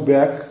either go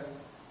back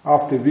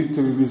after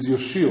victory with your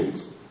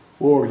shield,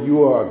 or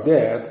you are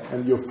dead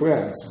and your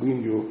friends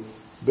bring you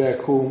back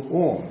home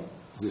on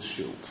the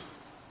shield.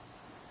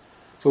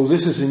 So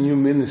this is a new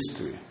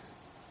ministry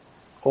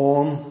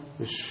on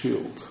a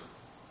shield.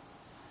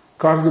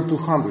 Cargo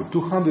 200.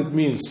 200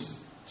 means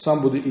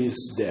somebody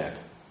is dead.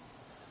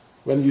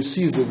 When you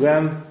see the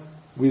van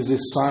with the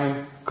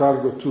sign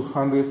Cargo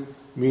 200,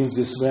 means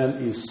this van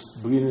is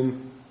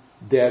bringing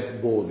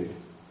dead body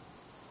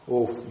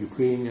of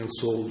Ukrainian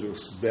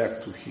soldiers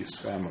back to his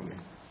family.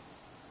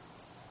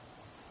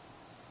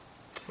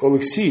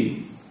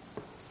 Alexei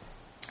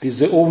is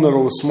the owner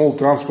of a small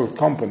transport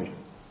company.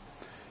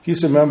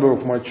 He's a member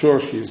of my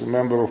church, he's a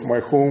member of my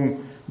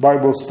home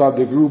Bible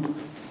study group,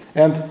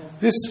 and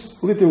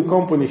this little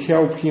company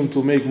helped him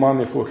to make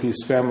money for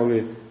his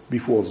family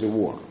before the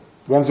war.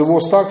 When the war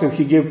started,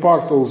 he gave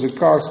part of the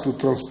cars to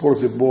transport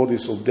the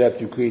bodies of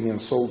dead Ukrainian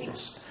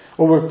soldiers.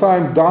 Over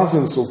time,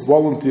 dozens of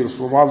volunteers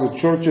from other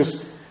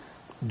churches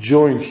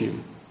joined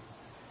him.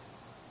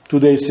 2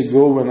 days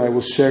ago, when I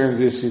was sharing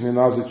this in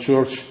another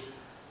church,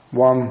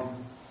 one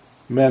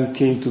man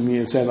came to me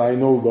and said, I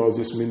know about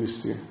this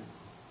ministry.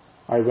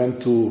 I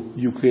went to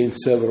Ukraine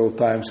several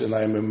times and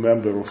I am a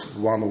member of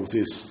one of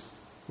these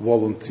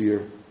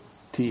volunteer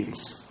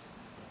teams.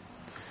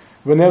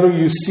 Whenever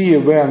you see a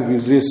van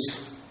with this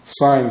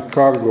sign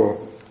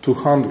Cargo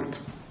 200,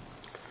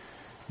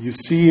 you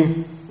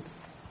see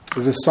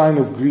the sign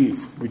of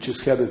grief which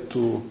is headed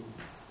to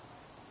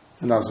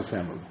another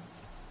family,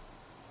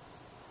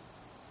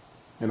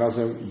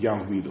 another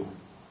young widow,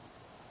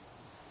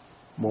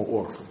 more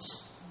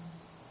orphans,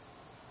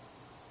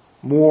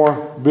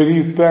 more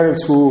bereaved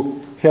parents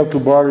who have to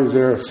bury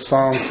their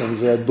sons and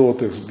their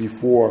daughters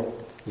before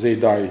they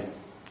die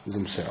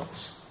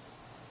themselves.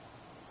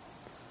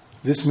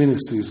 This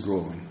ministry is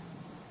growing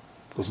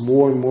because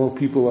more and more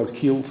people are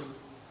killed,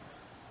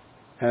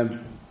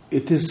 and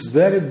it is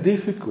very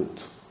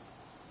difficult.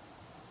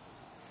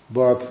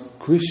 But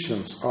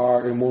Christians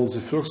are among the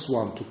first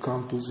ones to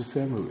come to the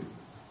family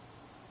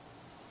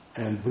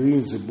and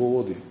bring the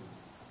body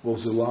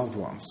of the loved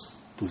ones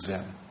to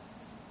them.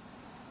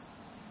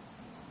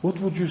 What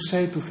would you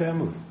say to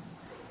family?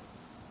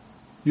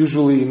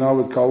 Usually in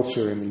our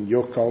culture and in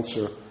your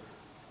culture,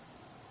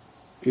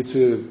 it's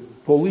a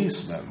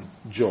policeman's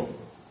job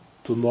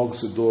to knock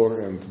the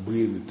door and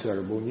bring the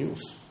terrible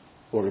news.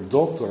 Or a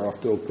doctor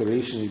after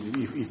operation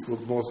if it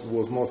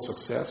was not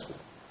successful.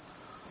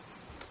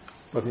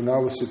 But in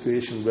our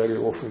situation, very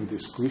often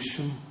these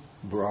Christian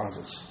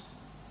brothers,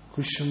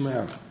 Christian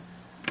men,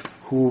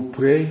 who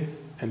pray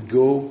and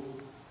go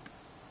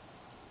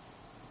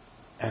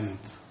and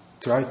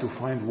try to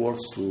find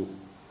words to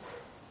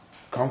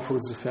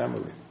comfort the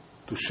family,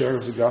 to share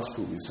the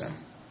gospel with them,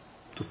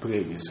 to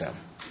pray with them.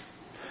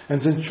 And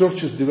then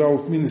churches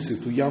develop ministry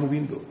to young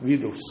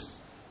widows,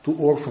 to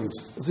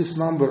orphans. This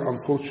number,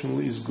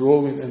 unfortunately, is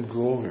growing and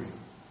growing.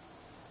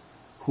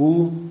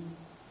 Who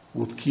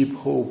would keep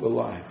hope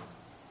alive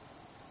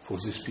for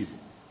these people?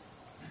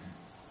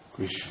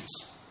 Christians.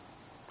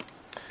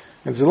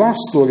 And the last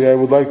story I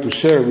would like to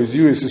share with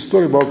you is a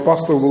story about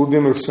Pastor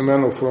Volodymyr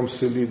Semenov from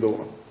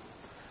Selidova.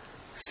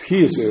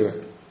 He is a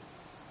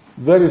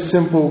very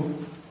simple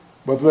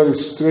but very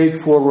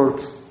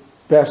straightforward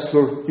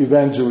pastor,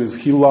 evangelist.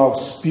 He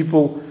loves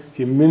people,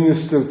 he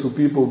ministers to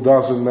people,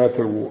 doesn't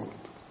matter what.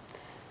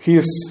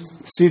 His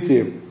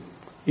city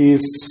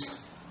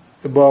is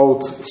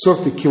about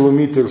 30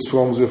 kilometers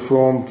from the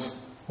front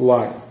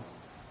line.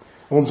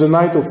 On the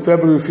night of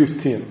February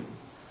 15,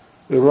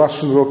 a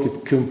Russian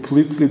rocket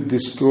completely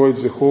destroyed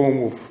the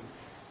home of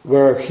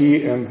where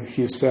he and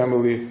his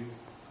family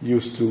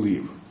used to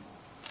live.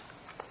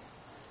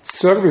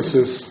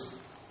 Services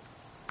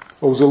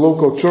of the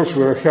local church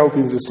were held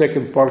in the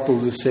second part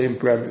of the same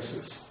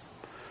premises.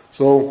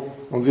 So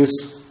on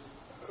this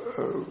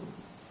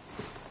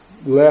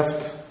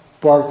left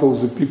part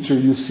of the picture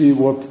you see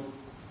what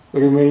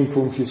remained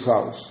from his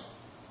house.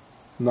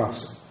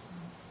 Nothing.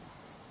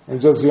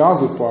 And just the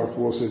other part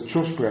was a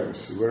church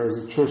premises where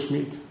the church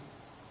meet.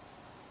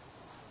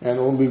 And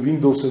only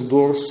windows and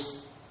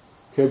doors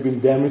have been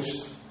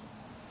damaged,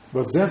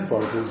 but that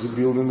part of the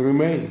building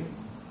remained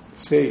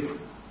safe.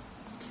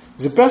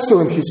 The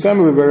pastor and his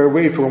family were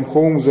away from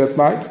home that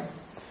night,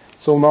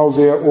 so now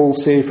they are all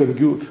safe and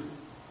good.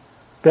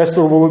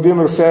 Pastor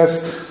Volodymyr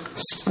says,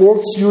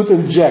 sports suit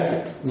and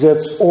jacket,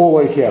 that's all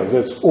I have,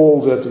 that's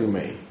all that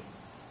remains.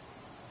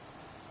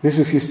 This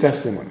is his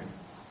testimony.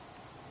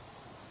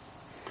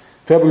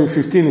 February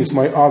 15 is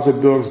my other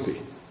birthday.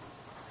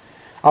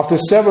 After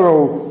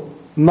several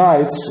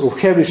nights of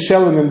heavy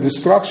shelling and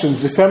destruction,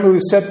 the family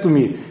said to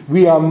me,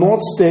 we are not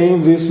staying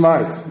this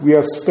night. We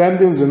are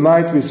spending the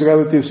night with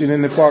relatives in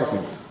an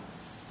apartment.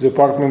 The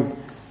apartment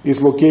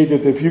is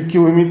located a few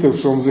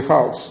kilometers from the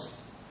house.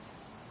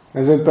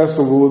 And then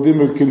Pastor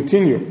Volodymyr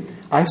continued,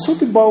 I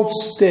thought about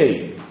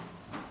staying.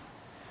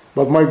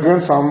 But my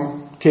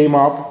grandson came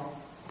up,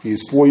 he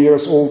is 4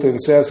 years old,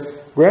 and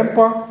says,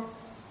 Grandpa,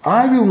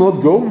 I will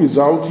not go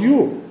without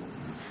you.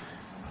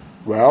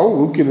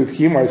 Well, looking at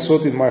him, I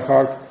thought in my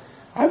heart,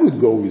 I would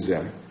go with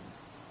them.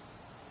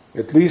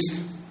 At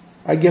least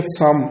I get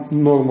some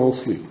normal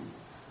sleep.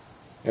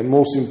 And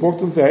most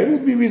importantly, I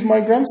would be with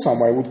my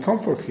grandson. I would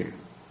comfort him.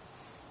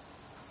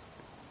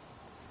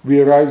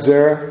 We arrived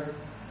there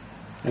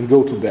and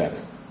go to bed.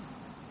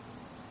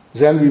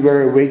 Then we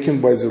were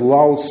awakened by the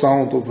loud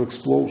sound of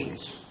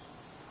explosions.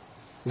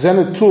 Then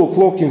at 2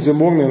 o'clock in the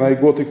morning I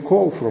got a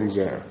call from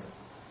there.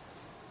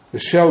 A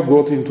shell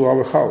got into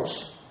our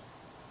house.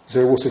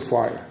 There was a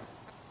fire.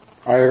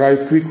 I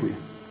arrived quickly.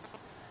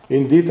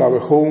 Indeed, our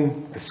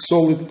home, a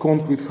solid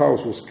concrete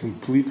house, was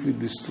completely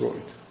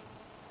destroyed.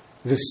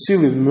 The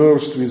ceiling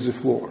merged with the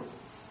floor.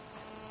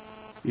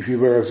 If we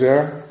were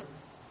there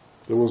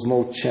was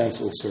no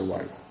chance of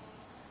survival.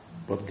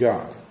 But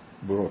God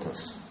brought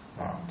us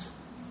out.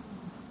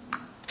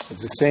 At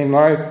the same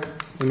night,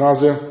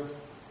 another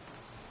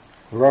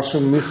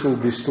Russian missile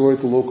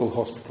destroyed a local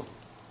hospital.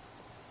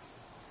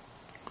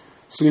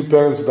 3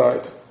 parents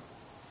died.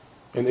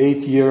 An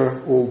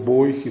 8-year-old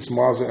boy, his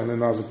mother, and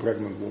another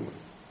pregnant woman.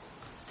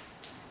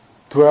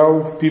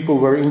 12 people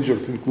were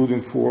injured,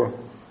 including 4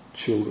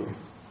 children.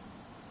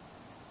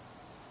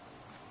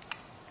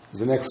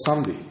 The next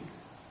Sunday,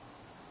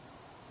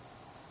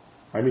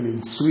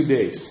 in 3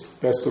 days,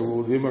 Pastor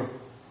Volodymyr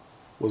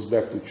was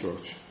back to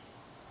church.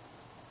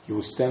 He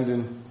was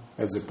standing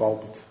at the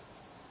pulpit,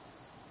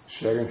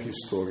 sharing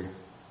his story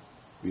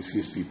with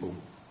his people,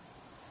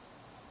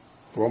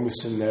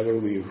 promising never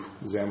leave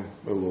them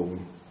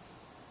alone,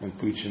 and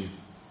preaching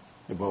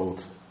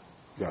about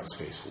God's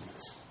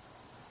faithfulness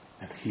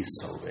and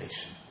His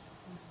salvation.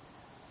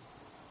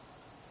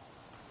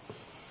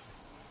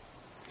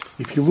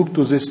 If you look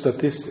to these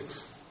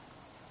statistics,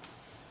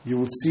 you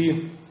would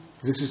see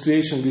the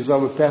situation with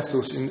our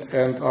pastors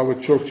and our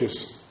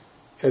churches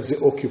at the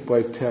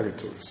occupied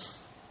territories.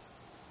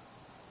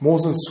 More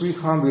than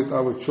 300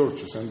 our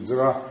churches, and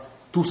there are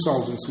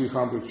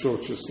 2,300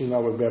 churches in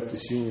our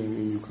Baptist Union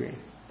in Ukraine.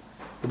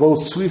 About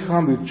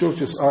 300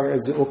 churches are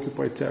at the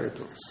occupied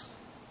territories.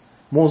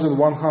 More than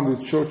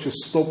 100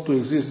 churches stopped to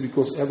exist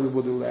because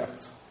everybody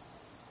left.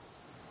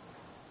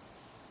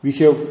 We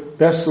have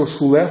pastors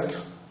who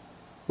left,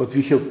 but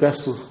we have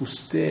pastors who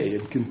stay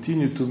and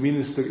continue to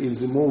minister in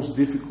the most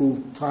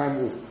difficult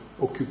time of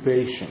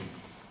occupation.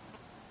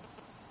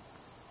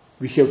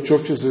 We have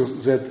church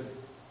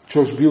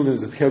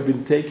buildings that have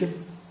been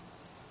taken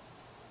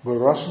by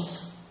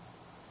Russians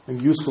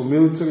and used for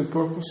military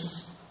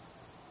purposes.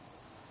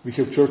 We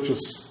have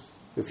churches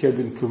that have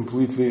been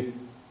completely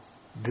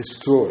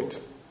destroyed.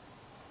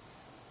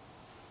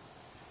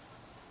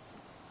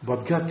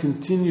 But God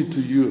continued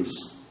to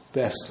use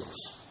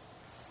pastors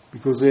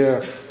because they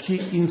are a key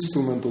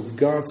instrument of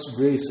God's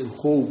grace and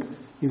hope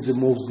in the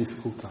most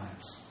difficult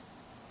times.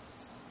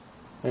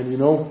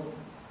 And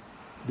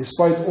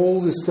despite all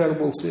these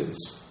terrible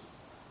sins,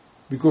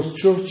 because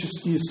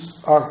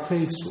churches are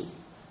faithful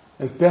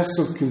and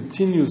pastors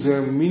continue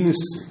their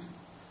ministry,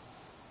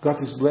 God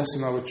is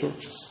blessing our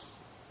churches.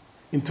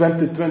 In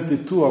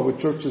 2022, our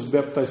churches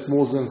baptized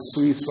more than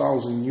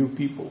 3,000 new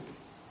people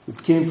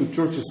that came to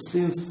churches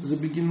since the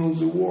beginning of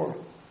the war.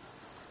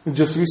 And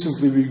just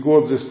recently we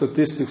got the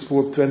statistics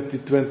for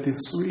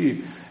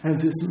 2023, and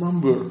this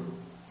number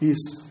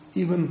is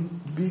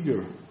even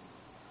bigger.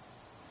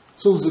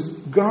 So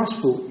the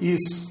gospel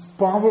is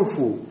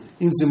powerful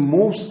in the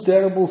most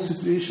terrible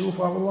situation of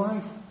our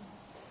life.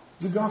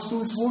 The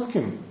gospel is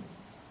working.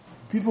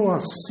 People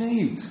are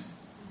saved.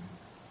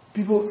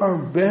 People are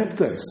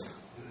baptized.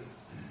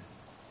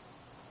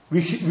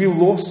 We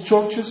lost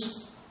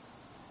churches,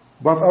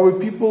 but our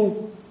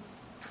people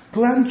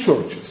plant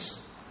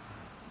churches.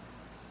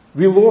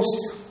 We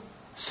lost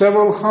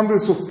several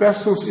hundreds of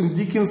pastors and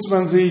deacons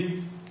when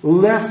they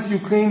left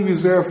Ukraine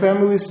with their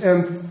families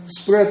and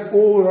spread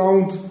all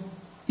around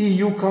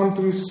EU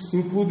countries,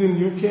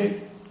 including UK.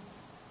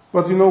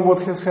 But you know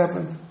what has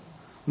happened?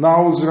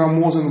 Now there are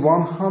more than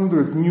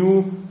 100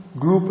 new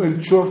groups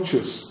and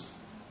churches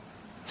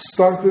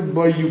started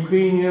by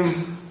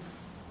Ukrainian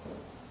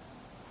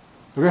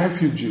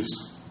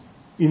refugees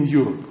in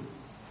Europe.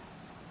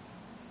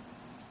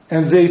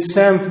 And they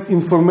sent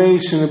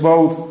information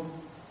about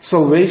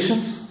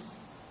salvations,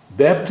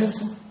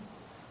 baptism,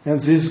 and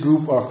this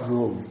group are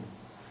growing.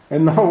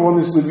 And now,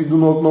 honestly, we do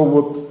not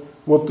know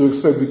what to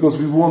expect, because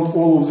we want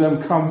all of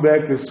them come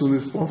back as soon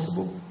as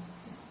possible.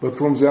 But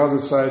from the other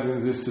side,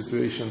 in this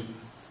situation,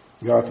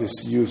 God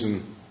is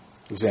using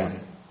them.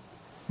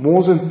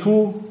 More than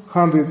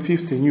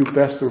 250 new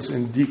pastors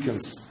and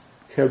deacons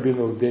have been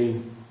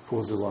ordained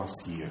for the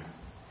last year.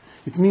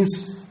 It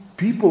means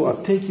people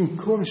are taking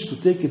courage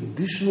to take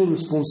additional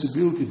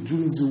responsibility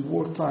during the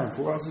wartime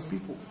for other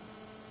people.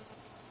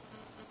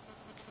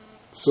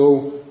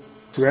 So,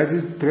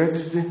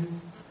 tragedy,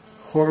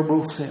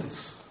 horrible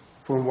sins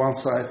from one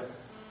side,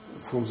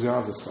 from the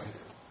other side.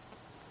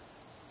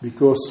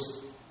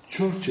 Because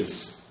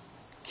churches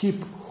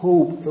keep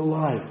hope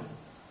alive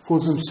for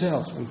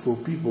themselves and for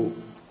people.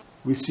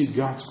 We see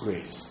God's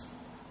grace,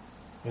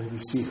 and we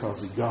see how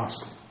the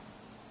gospel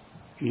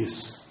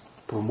is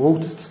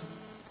promoted,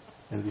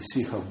 and we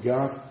see how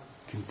God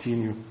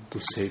continues to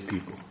save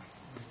people.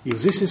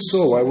 If this is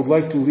so, I would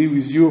like to leave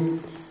with you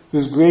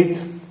this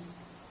great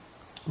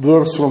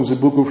verse from the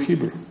book of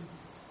Hebrews.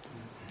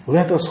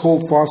 Let us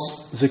hold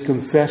fast the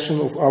confession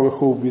of our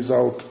hope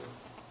without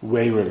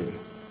wavering.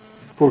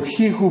 For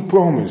he who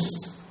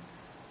promised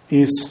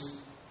is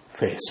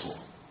faithful.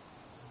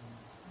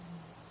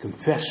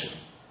 Confession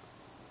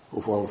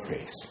of our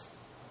faith.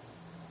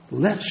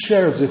 Let's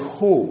share the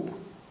hope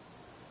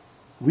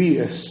we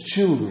as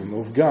children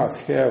of God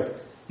have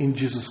in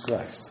Jesus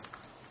Christ.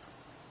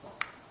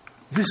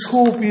 This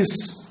hope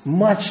is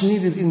much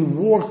needed in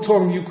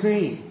war-torn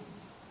Ukraine.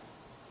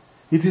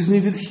 It is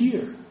needed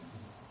here.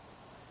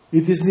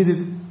 It is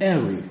needed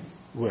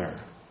everywhere.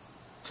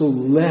 So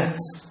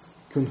let's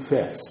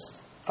confess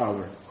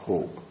our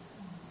hope.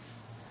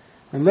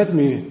 And let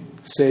me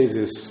say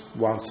this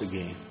once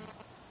again.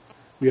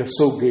 We are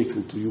so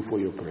grateful to you for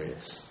your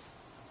prayers.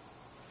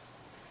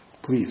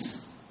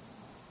 Please,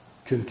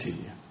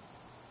 continue.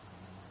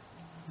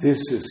 This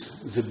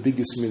is the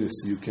biggest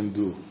ministry you can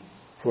do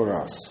for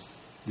us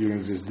during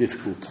this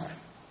difficult time.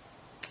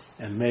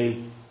 And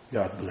may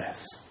God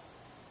bless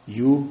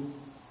you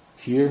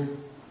here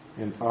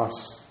and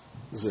us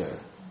there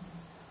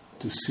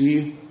to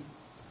see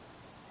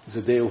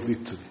the day of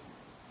victory,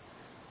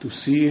 to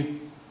see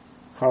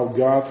how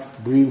God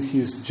brings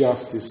His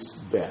justice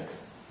back,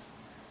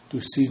 to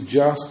see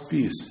just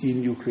peace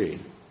in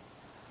Ukraine,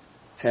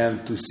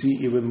 and to see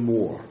even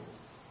more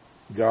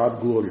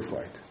God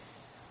glorified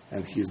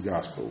and His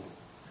gospel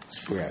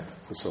spread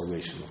for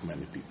salvation of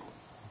many people.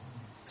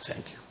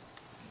 Thank you.